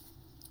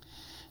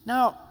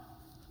 Now,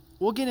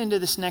 we'll get into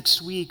this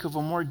next week of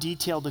a more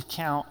detailed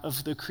account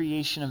of the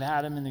creation of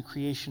Adam and the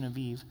creation of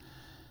Eve.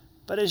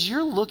 But as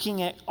you're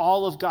looking at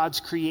all of God's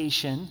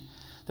creation,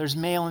 there's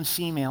male and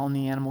female in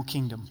the animal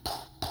kingdom.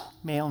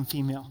 Male and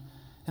female.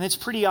 And it's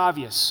pretty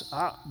obvious.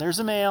 There's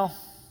a male,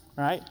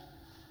 right?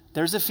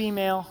 There's a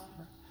female.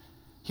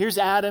 Here's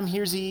Adam,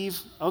 here's Eve.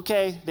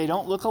 Okay, they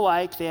don't look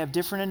alike. They have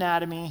different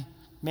anatomy,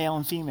 male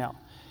and female.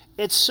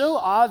 It's so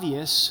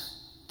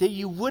obvious that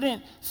you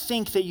wouldn't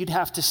think that you'd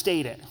have to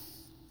state it.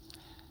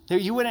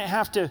 That you wouldn't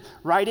have to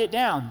write it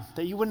down.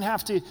 That you wouldn't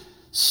have to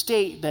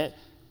state that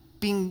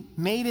being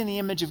made in the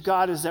image of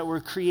God is that we're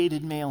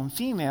created male and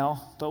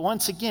female. But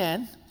once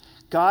again,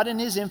 God in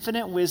his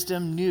infinite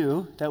wisdom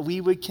knew that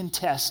we would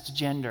contest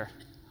gender.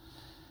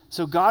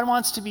 So God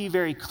wants to be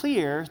very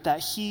clear that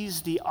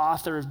he's the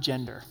author of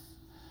gender.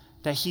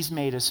 That he's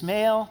made us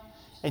male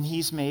and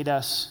he's made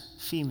us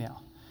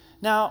female.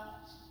 Now,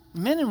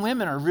 men and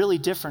women are really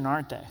different,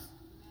 aren't they?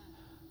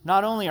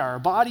 Not only are our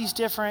bodies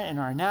different and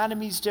our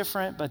anatomies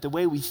different, but the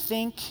way we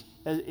think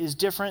is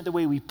different. The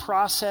way we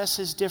process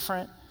is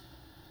different.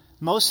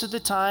 Most of the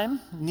time,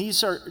 and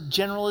these are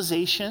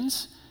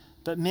generalizations,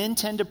 but men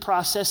tend to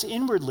process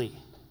inwardly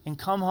and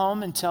come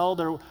home and tell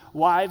their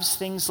wives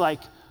things like,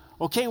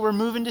 okay, we're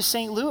moving to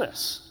St.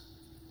 Louis.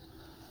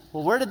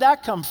 Well, where did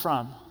that come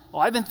from?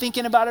 Well, I've been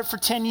thinking about it for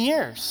 10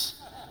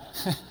 years.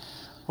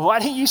 Well, why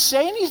didn't you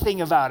say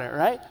anything about it,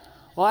 right?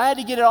 Well, I had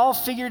to get it all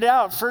figured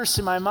out first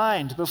in my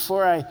mind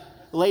before I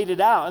laid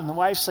it out. And the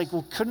wife's like,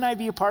 well, couldn't I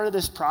be a part of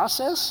this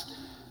process?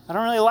 I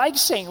don't really like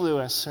St.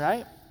 Louis,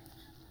 right?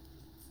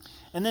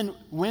 And then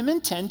women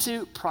tend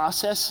to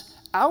process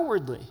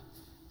outwardly.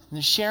 And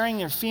they're sharing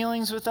their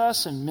feelings with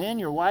us. And men,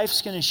 your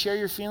wife's going to share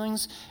your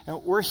feelings.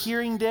 And we're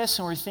hearing this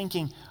and we're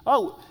thinking,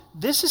 oh,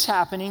 this is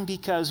happening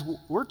because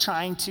we're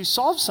trying to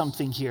solve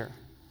something here.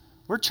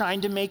 We're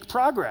trying to make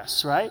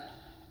progress, right?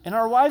 And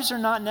our wives are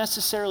not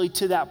necessarily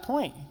to that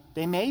point.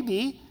 They may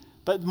be,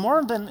 but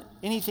more than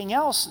anything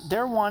else,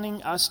 they're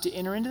wanting us to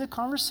enter into the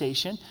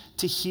conversation,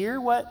 to hear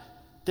what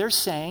they're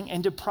saying,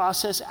 and to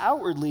process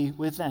outwardly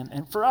with them.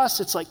 And for us,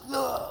 it's like,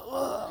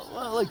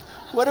 like,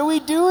 what are we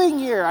doing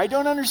here? I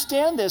don't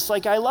understand this.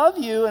 Like, I love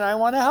you and I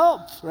want to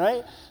help,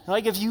 right?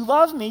 Like, if you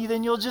love me,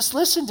 then you'll just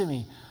listen to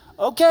me.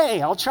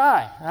 Okay, I'll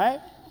try,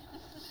 right?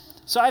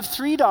 So I have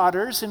 3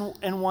 daughters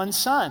and 1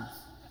 son.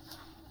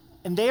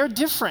 And they are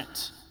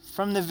different.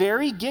 From the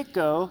very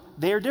get-go,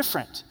 they are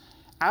different.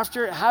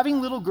 After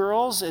having little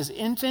girls as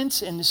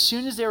infants, and as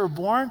soon as they were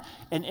born,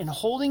 and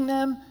holding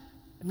them,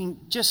 I mean,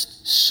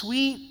 just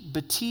sweet,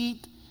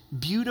 petite,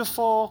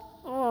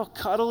 beautiful,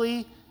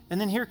 cuddly. And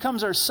then here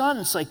comes our son.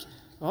 It's like,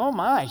 oh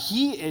my,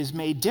 he is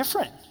made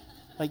different.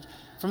 Like,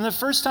 from the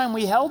first time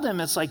we held him,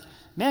 it's like,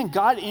 man,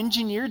 God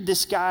engineered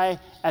this guy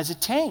as a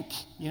tank,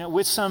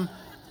 with some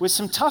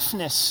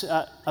toughness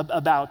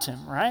about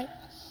him, right?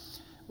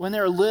 when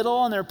they're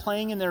little and they're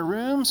playing in their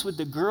rooms with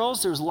the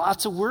girls, there's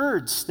lots of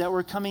words that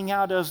were coming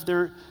out of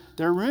their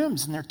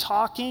rooms, and they're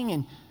talking,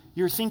 and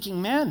you're thinking,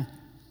 man,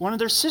 one of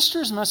their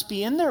sisters must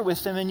be in there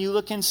with them, and you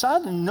look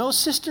inside and no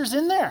sister's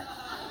in there,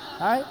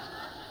 right?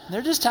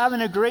 They're just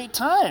having a great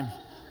time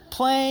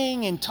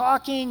playing and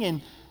talking,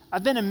 and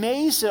I've been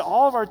amazed at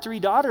all of our 3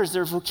 daughters,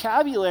 their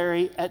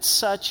vocabulary at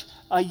such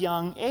a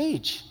young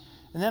age.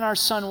 And then our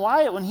son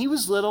Wyatt, when he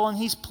was little and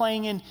he's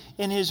playing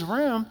in his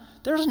room,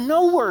 there's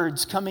no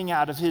words coming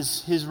out of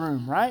his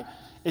room, right?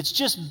 It's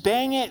just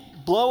bang it,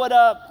 blow it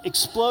up,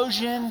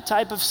 explosion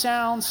type of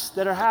sounds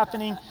that are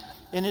happening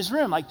in his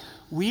room. Like,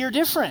 we are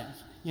different.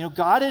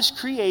 God has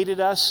created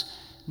us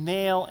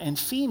male and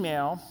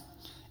female,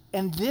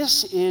 and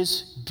this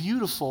is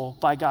beautiful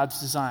by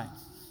God's design.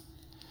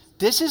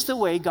 This is the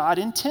way God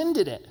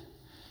intended it.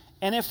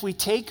 And if we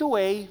take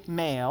away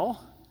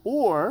male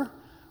or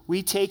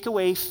we take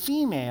away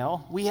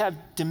female, we have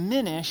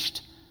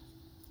diminished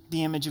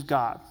the image of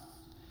God.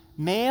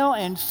 Male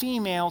and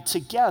female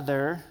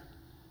together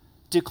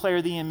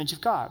declare the image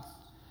of God.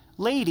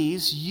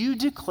 Ladies, you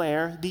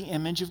declare the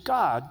image of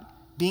God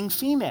being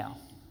female.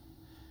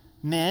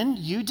 Men,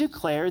 you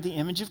declare the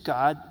image of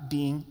God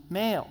being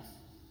male.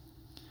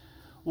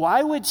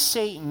 Why would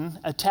Satan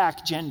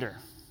attack gender?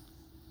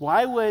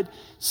 Why would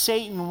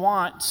Satan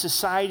want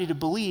society to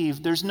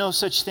believe there's no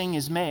such thing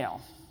as male?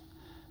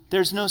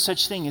 There's no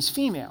such thing as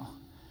female.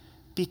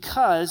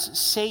 Because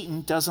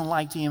Satan doesn't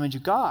like the image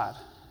of God.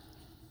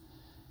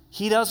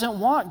 He doesn't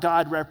want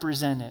God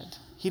represented.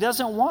 He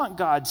doesn't want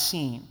God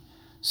seen.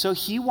 So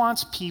he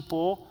wants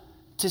people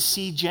to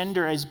see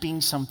gender as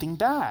being something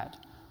bad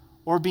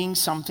or being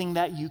something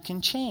that you can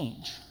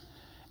change.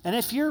 And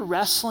if you're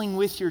wrestling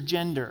with your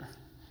gender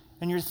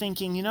and you're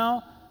thinking,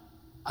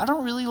 I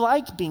don't really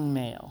like being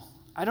male.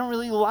 I don't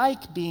really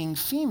like being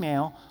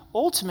female.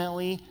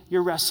 Ultimately,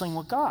 you're wrestling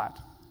with God.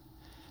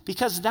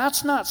 Because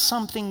that's not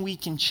something we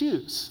can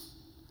choose.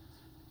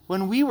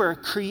 When we were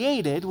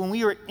created, when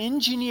we were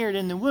engineered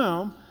in the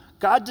womb,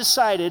 God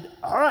decided,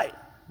 all right,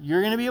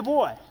 you're going to be a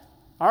boy.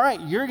 All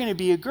right, you're going to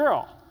be a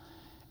girl.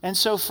 And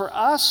so for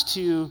us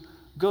to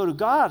go to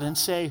God and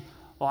say,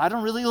 well, I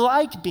don't really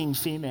like being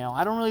female.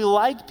 I don't really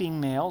like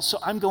being male, so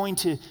I'm going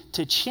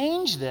to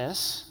change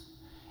this.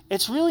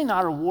 It's really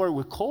not a war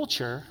with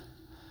culture.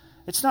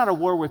 It's not a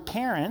war with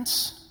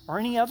parents or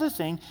any other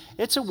thing.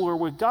 It's a war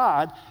with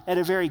God at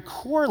a very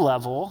core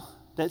level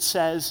that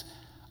says,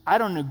 I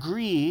don't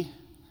agree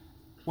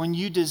when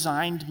you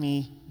designed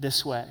me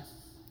this way.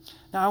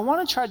 Now, I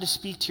want to try to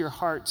speak to your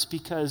hearts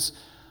because,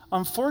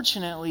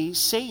 unfortunately,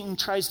 Satan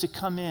tries to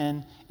come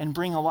in and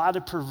bring a lot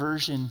of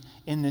perversion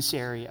in this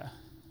area.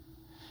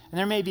 And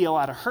there may be a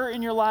lot of hurt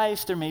in your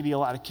life. There may be a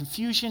lot of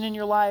confusion in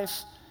your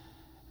life.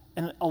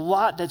 And a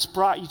lot that's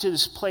brought you to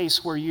this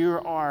place where you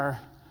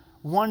are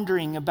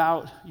wondering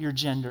about your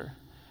gender.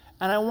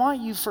 And I want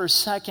you for a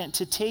second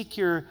to take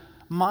your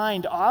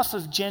mind off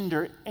of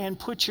gender and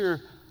put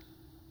your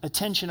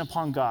attention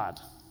upon God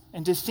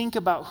and to think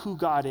about who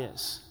God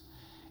is.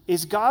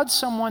 Is God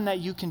someone that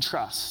you can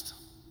trust?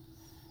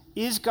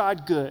 Is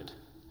God good?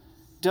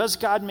 Does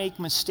God make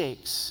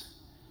mistakes?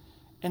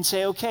 And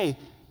say, okay,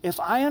 if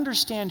I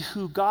understand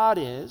who God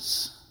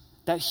is,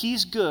 that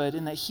he's good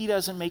and that he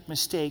doesn't make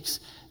mistakes,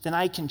 then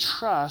I can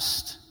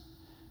trust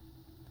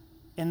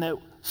in the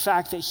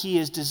fact that he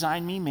has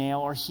designed me male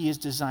or he has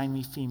designed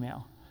me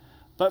female.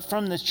 But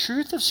from the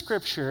truth of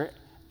Scripture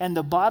and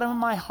the bottom of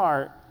my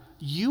heart,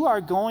 you are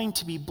going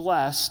to be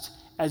blessed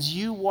as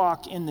you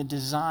walk in the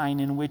design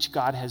in which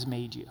God has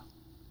made you.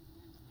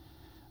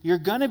 You're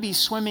going to be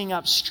swimming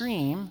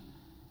upstream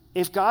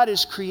if God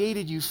has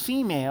created you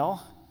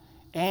female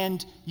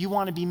and you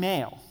want to be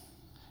male.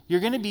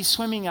 You're going to be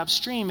swimming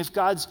upstream if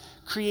God's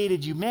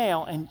created you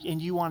male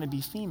and you want to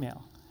be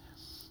female.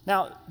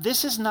 Now,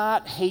 this is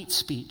not hate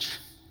speech,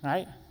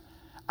 right?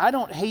 I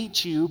don't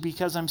hate you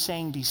because I'm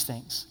saying these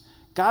things.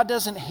 God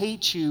doesn't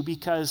hate you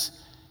because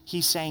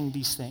he's saying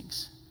these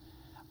things.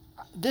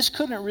 This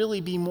couldn't really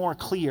be more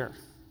clear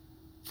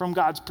from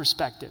God's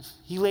perspective.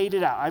 He laid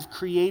it out. I've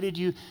created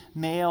you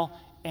male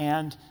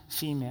and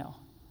female.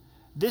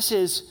 This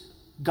is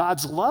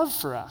God's love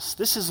for us.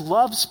 This is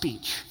love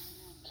speech.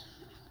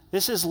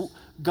 This is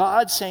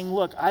God saying,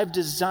 look, I've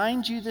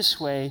designed you this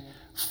way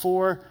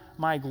for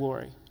my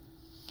glory.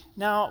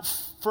 Now,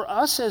 for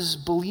us as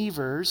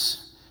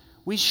believers,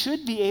 we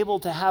should be able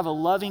to have a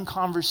loving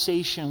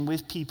conversation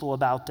with people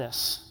about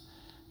this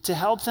to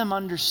help them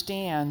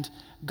understand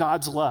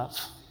God's love.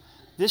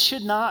 This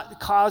should not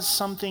cause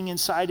something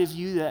inside of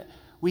you that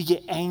we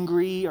get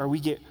angry or we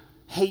get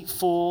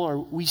hateful or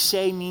we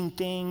say mean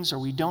things or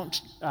we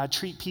don't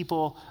treat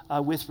people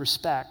with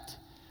respect.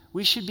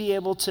 We should be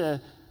able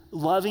to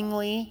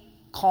lovingly,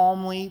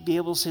 calmly be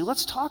able to say,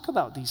 let's talk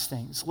about these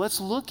things. Let's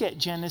look at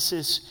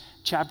Genesis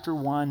chapter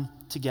 1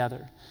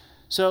 together.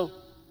 So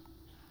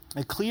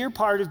a clear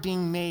part of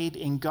being made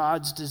in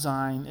God's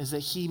design is that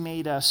he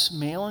made us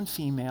male and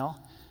female.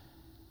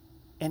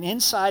 And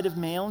inside of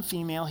male and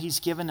female, he's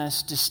given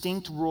us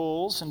distinct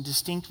roles and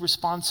distinct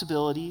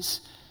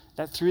responsibilities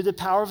that through the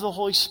power of the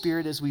Holy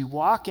Spirit, as we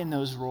walk in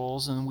those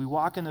roles and we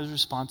walk in those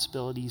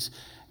responsibilities,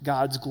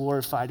 God's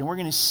glorified. And we're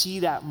going to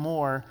see that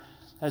more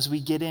as we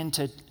get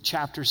into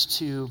chapters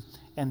 2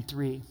 and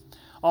 3.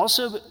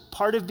 Also,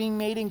 part of being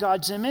made in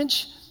God's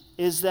image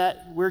is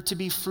that we're to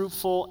be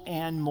fruitful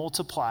and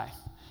multiply.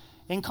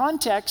 In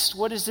context,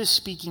 what is this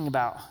speaking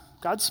about?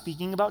 God's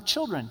speaking about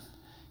children.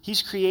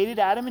 He's created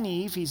Adam and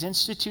Eve. He's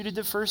instituted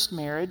the first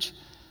marriage.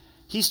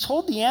 He's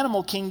told the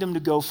animal kingdom to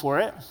go for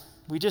it.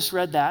 We just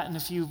read that in a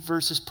few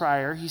verses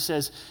prior. He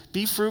says,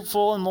 be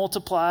fruitful and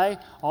multiply.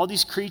 All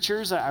these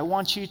creatures, I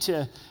want you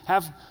to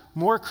have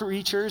more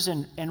creatures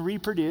and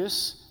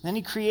reproduce. Then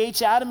he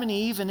creates Adam and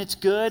Eve, and it's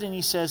good. And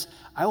he says,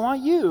 I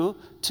want you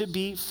to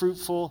be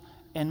fruitful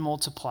and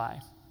multiply.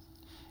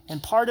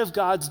 And part of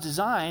God's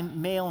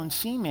design, male and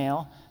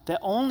female, that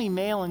only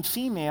male and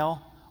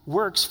female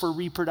works for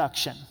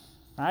reproduction,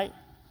 right?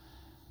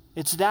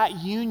 It's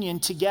that union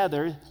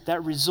together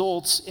that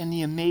results in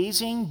the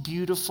amazing,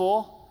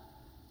 beautiful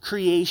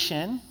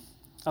creation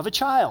of a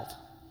child.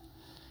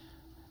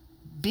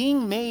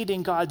 Being made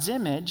in God's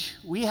image,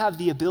 we have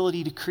the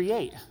ability to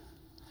create.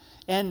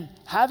 And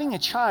having a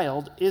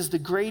child is the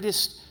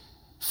greatest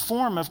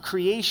form of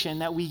creation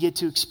that we get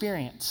to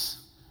experience.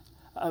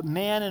 A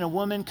man and a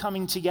woman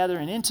coming together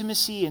in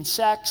intimacy and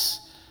sex,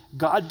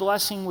 God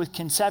blessing with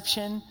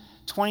conception,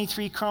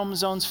 23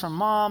 chromosomes from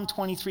mom,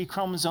 23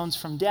 chromosomes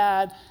from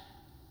dad,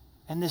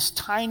 and this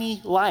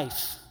tiny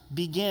life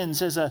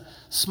begins as a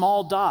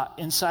small dot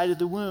inside of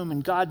the womb,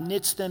 and God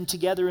knits them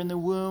together in the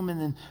womb, and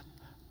then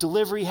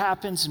delivery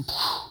happens, and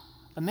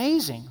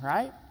amazing,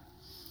 right?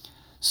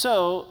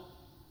 So,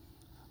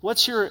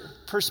 what's your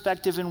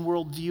perspective and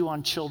worldview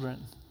on children?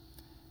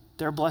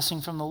 They're a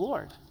blessing from the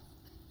Lord.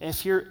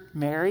 If you're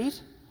married,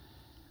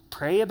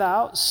 pray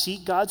about,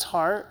 seek God's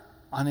heart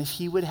on if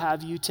he would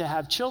have you to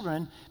have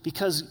children,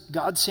 because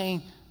God's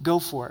saying, go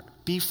for it.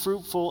 Be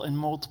fruitful and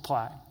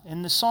multiply.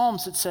 In the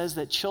Psalms, it says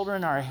that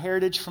children are a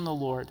heritage from the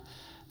Lord.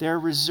 They're a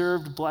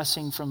reserved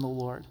blessing from the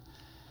Lord.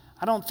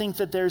 I don't think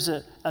that there's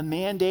a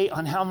mandate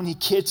on how many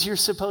kids you're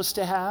supposed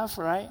to have,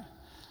 right?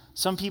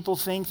 Some people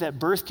think that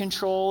birth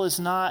control is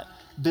not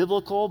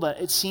biblical,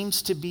 but it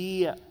seems to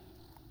be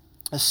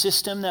a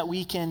system that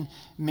we can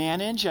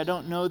manage. I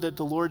don't know that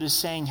the Lord is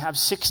saying have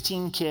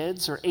 16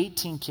 kids or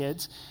 18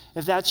 kids.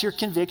 If that's your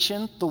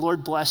conviction, the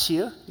Lord bless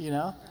you,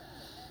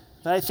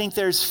 But I think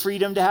there's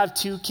freedom to have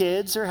 2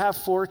 kids or have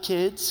 4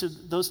 kids,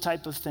 those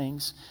type of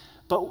things.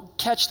 But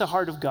catch the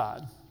heart of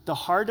God. The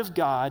heart of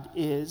God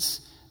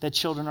is that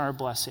children are a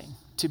blessing,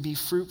 to be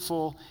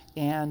fruitful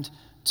and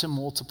to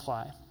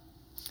multiply.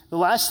 The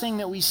last thing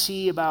that we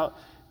see about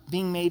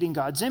being made in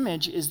God's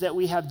image is that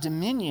we have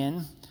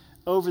dominion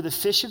over the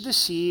fish of the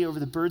sea, over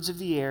the birds of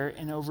the air,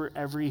 and over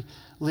every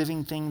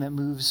living thing that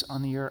moves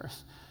on the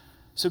earth.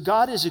 So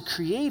God is a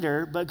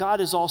creator, but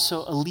God is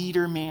also a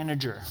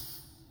leader-manager.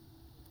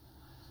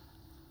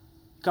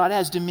 God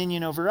has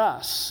dominion over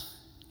us.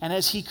 And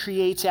as he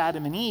creates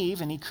Adam and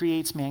Eve and he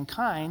creates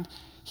mankind,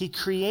 he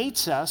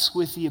creates us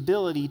with the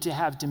ability to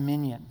have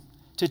dominion,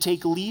 to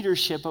take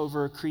leadership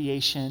over a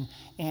creation,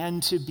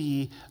 and to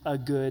be a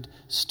good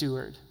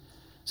steward.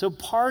 So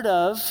part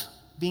of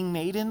being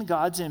made in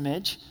God's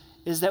image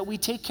is that we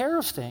take care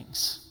of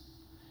things.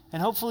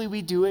 And hopefully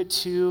we do it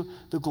to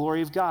the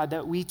glory of God,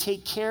 that we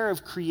take care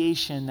of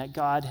creation that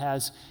God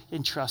has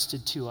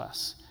entrusted to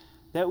us,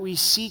 that we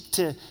seek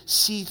to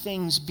see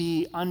things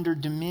be under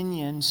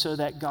dominion so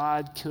that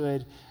God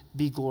could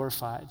be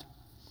glorified.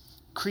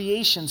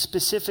 Creation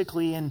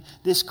specifically in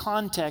this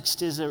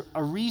context is a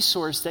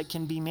resource that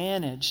can be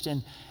managed,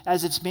 and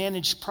as it's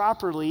managed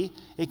properly,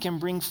 it can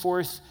bring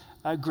forth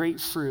a great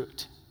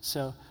fruit.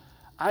 So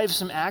I have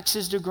some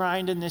axes to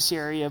grind in this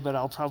area, but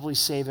I'll probably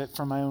save it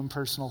for my own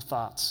personal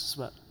thoughts.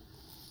 But,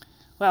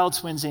 well,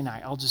 it's Wednesday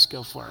night. I'll just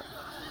go for it.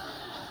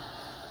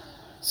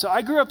 So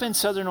I grew up in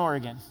Southern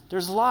Oregon.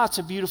 There's lots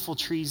of beautiful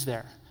trees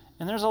there.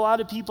 And there's a lot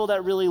of people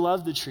that really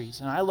love the trees.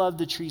 And I love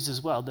the trees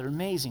as well. They're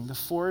amazing. The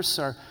forests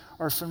are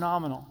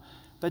phenomenal.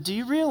 But do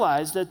you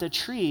realize that the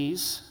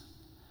trees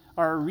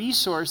are a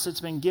resource that's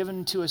been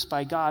given to us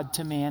by God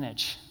to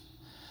manage?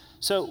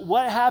 So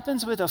what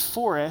happens with a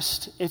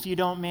forest if you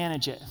don't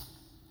manage it?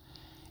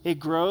 It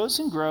grows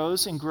and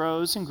grows and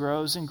grows and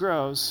grows and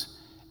grows,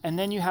 and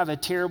then you have a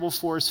terrible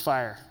forest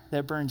fire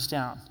that burns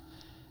down.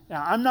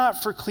 Now, I'm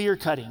not for clear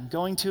cutting,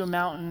 going to a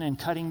mountain and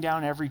cutting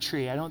down every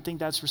tree. I don't think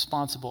that's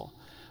responsible.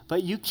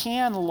 But you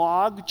can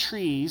log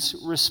trees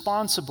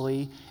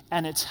responsibly,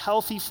 and it's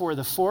healthy for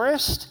the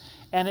forest,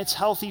 and it's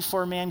healthy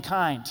for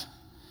mankind.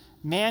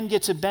 Man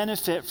gets a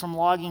benefit from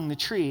logging the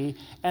tree,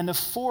 and the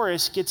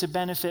forest gets a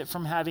benefit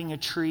from having a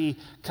tree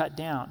cut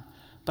down.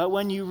 But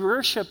when you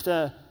worship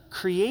the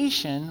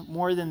creation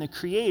more than the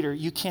creator,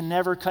 you can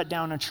never cut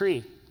down a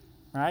tree,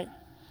 right?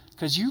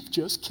 Because you've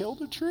just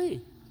killed a tree,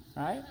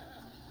 right?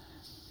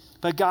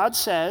 But God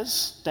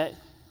says that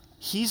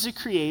he's a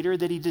creator,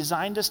 that he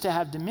designed us to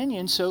have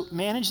dominion, so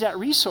manage that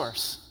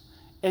resource.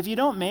 If you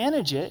don't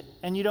manage it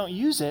and you don't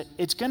use it,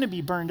 it's going to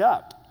be burned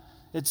up.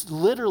 It's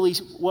literally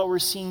what we're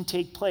seeing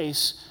take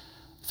place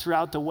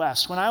throughout the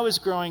West. When I was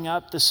growing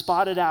up, the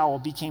spotted owl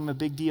became a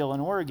big deal in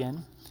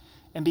Oregon.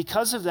 And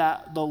because of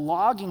that, the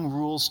logging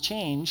rules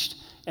changed.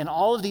 And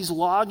all of these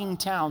logging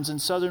towns in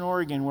southern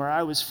Oregon, where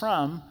I was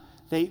from,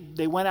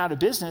 they went out of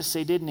business.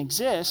 They didn't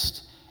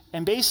exist.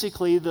 And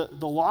basically, the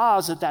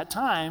laws at that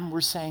time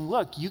were saying,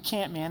 look, you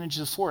can't manage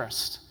the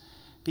forest.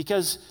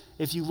 Because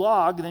if you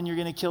log, then you're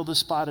going to kill the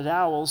spotted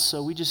owls.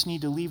 So we just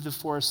need to leave the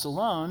forest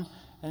alone.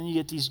 And then you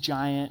get these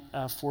giant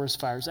forest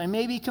fires. I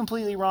may be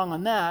completely wrong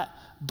on that.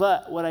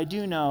 But what I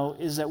do know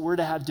is that we're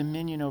to have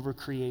dominion over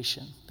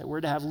creation. That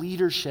we're to have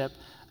leadership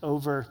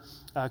over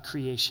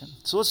creation.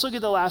 So let's look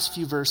at the last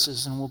few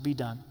verses and we'll be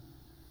done.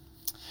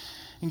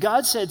 And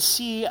God said,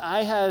 see,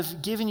 I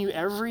have given you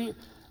every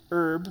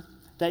herb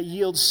that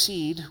yields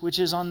seed, which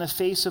is on the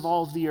face of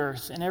all of the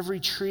earth, and every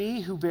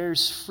tree who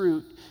bears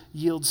fruit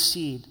yields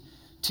seed.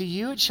 To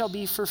you it shall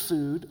be for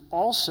food,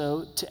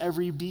 also to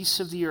every beast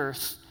of the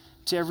earth,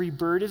 to every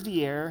bird of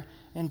the air,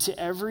 and to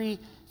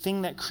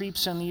everything that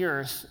creeps on the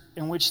earth,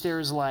 in which there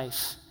is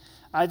life.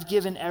 I've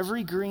given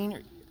every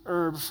green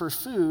herb for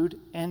food,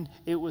 and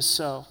it was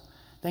so.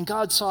 Then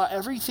God saw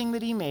everything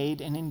that he made,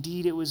 and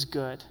indeed it was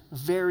good,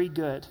 very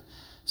good.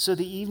 So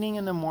the evening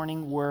and the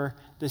morning were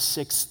the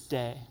sixth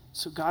day.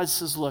 So God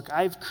says, look,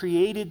 I've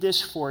created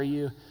this for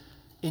you.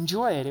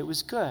 Enjoy it. It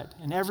was good.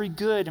 And every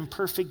good and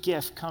perfect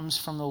gift comes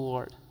from the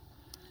Lord.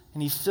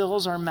 And he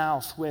fills our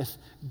mouth with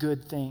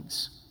good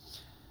things.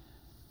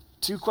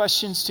 2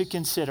 questions to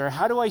consider.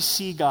 How do I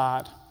see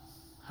God?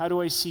 How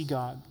do I see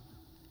God?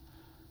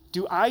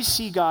 Do I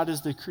see God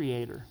as the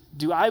creator?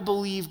 Do I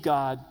believe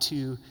God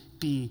to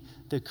be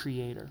the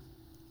creator?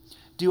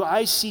 Do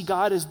I see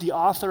God as the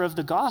author of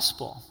the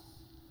gospel?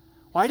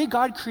 Why did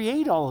God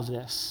create all of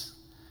this?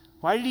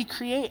 Why did he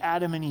create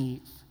Adam and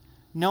Eve?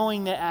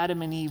 Knowing that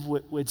Adam and Eve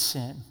would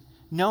sin.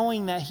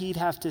 Knowing that he'd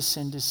have to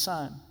send his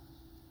son.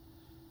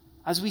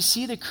 As we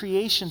see the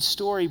creation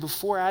story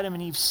before Adam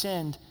and Eve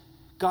sinned,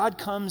 God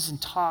comes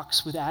and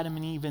talks with Adam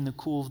and Eve in the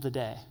cool of the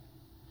day.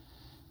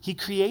 He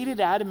created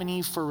Adam and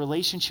Eve for a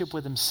relationship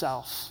with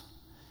himself.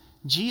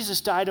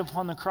 Jesus died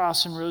upon the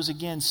cross and rose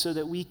again so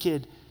that we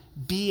could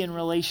be in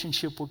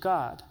relationship with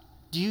God.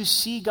 Do you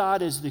see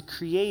God as the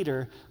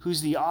creator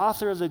who's the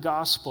author of the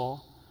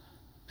gospel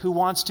who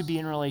wants to be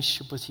in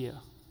relationship with you?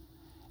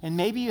 And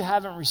maybe you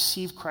haven't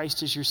received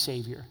Christ as your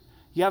Savior.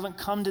 You haven't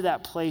come to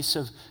that place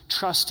of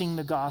trusting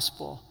the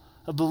gospel,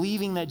 of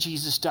believing that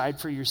Jesus died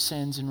for your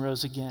sins and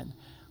rose again.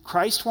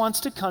 Christ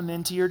wants to come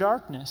into your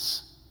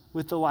darkness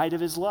with the light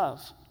of his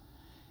love.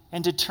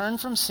 And to turn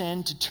from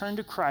sin, to turn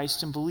to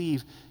Christ and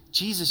believe,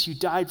 Jesus, you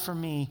died for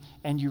me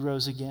and you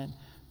rose again.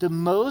 The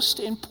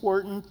most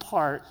important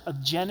part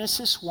of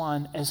Genesis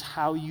 1 is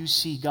how you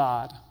see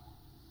God.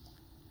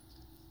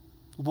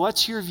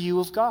 What's your view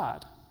of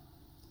God?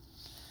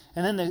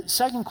 And then the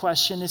second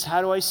question is,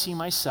 how do I see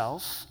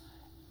myself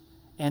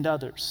and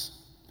others?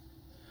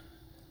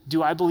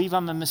 Do I believe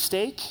I'm a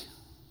mistake?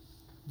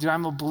 Do I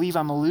believe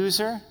I'm a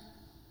loser?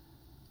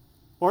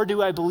 Or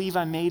do I believe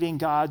I'm made in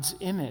God's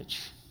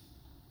image,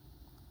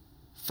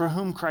 for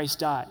whom Christ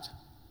died?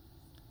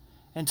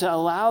 And to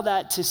allow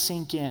that to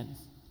sink in.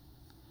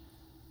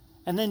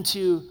 And then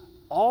to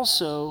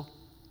also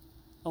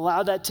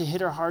allow that to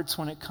hit our hearts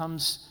when it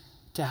comes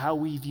to how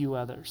we view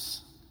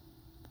others.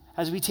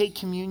 As we take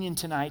communion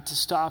tonight, to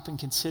stop and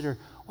consider,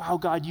 wow,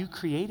 God, you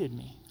created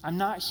me. I'm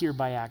not here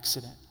by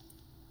accident.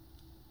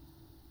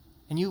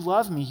 And you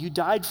love me. You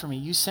died for me.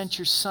 You sent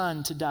your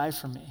son to die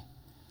for me.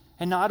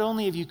 And not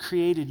only have you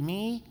created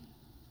me,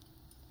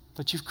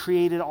 but you've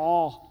created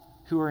all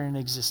who are in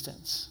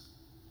existence.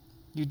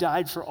 You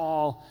died for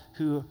all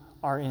who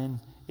are in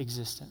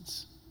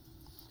existence.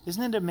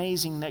 Isn't it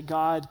amazing that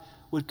God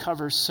would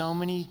cover so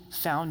many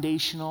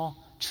foundational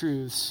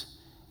truths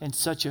in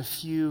such a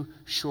few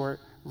short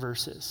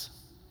verses?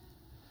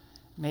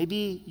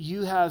 Maybe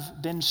you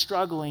have been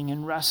struggling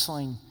and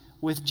wrestling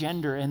with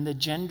gender and the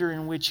gender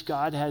in which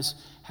God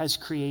has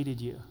created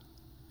you.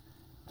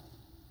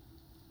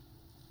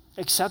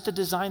 Accept the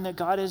design that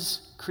God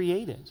has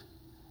created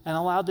and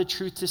allow the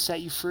truth to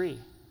set you free.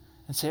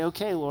 And say,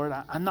 okay, Lord,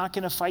 I'm not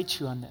going to fight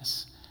you on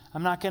this.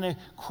 I'm not going to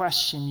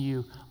question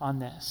you on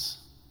this.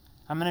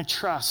 I'm going to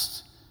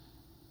trust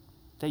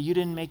that you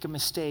didn't make a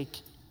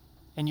mistake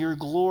and your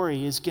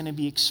glory is going to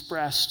be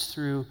expressed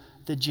through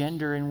the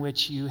gender in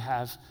which you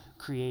have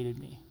created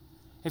me.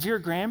 If you're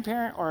a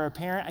grandparent or a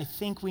parent, I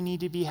think we need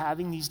to be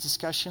having these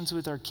discussions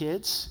with our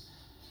kids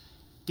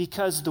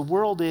because the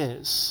world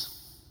is,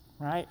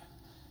 right?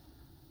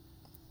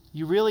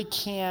 You really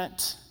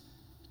can't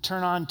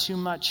turn on too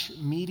much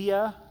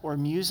media or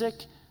music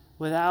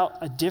without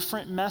a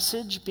different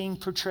message being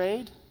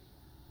portrayed.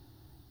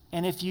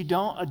 And if you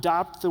don't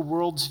adopt the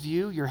world's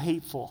view, you're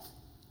hateful,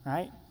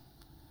 right?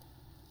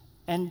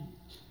 And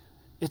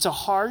it's a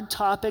hard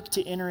topic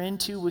to enter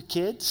into with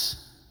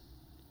kids,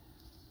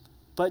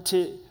 but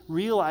to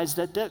realize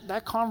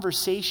that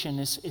conversation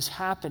is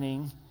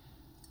happening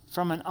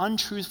from an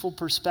untruthful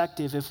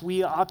perspective. If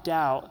we opt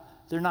out,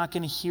 they're not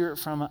going to hear it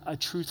from a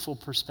truthful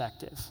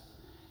perspective.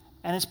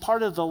 And it's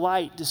part of the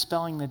light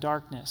dispelling the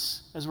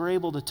darkness as we're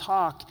able to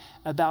talk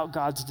about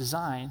God's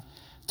design.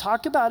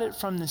 Talk about it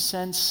from the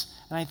sense,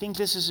 and I think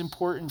this is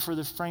important for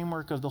the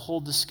framework of the whole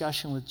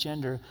discussion with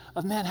gender,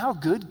 of man, how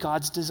good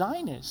God's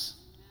design is.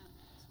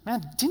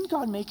 Man, didn't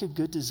God make a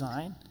good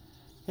design?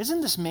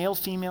 Isn't this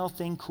male-female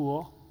thing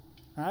cool?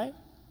 Right?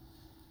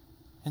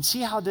 And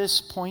see how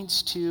this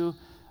points to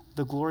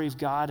the glory of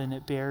God and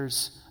it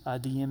bears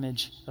the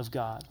image of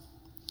God.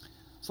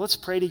 So let's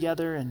pray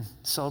together and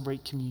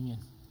celebrate communion.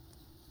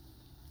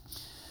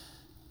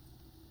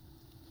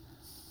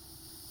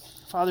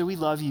 Father, we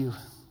love you.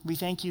 We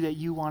thank you that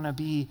you want to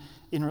be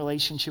in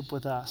relationship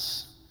with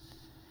us,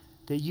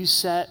 that you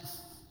set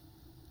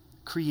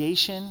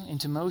creation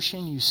into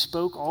motion, you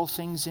spoke all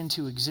things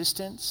into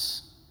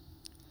existence,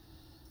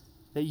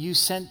 that you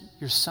sent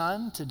your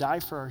Son to die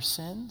for our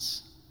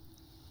sins,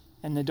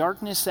 and the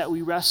darkness that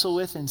we wrestle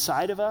with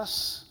inside of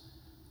us,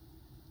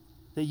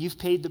 that you've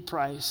paid the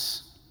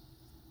price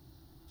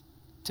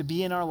to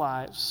be in our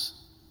lives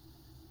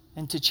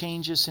and to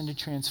change us and to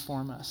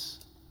transform us.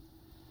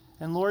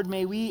 And Lord,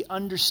 may we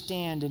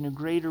understand in a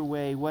greater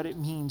way what it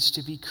means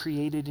to be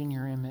created in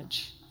your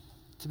image,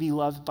 to be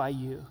loved by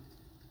you,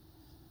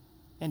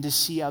 and to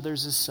see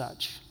others as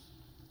such.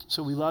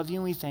 So we love you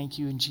and we thank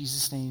you in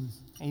Jesus' name.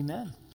 Amen.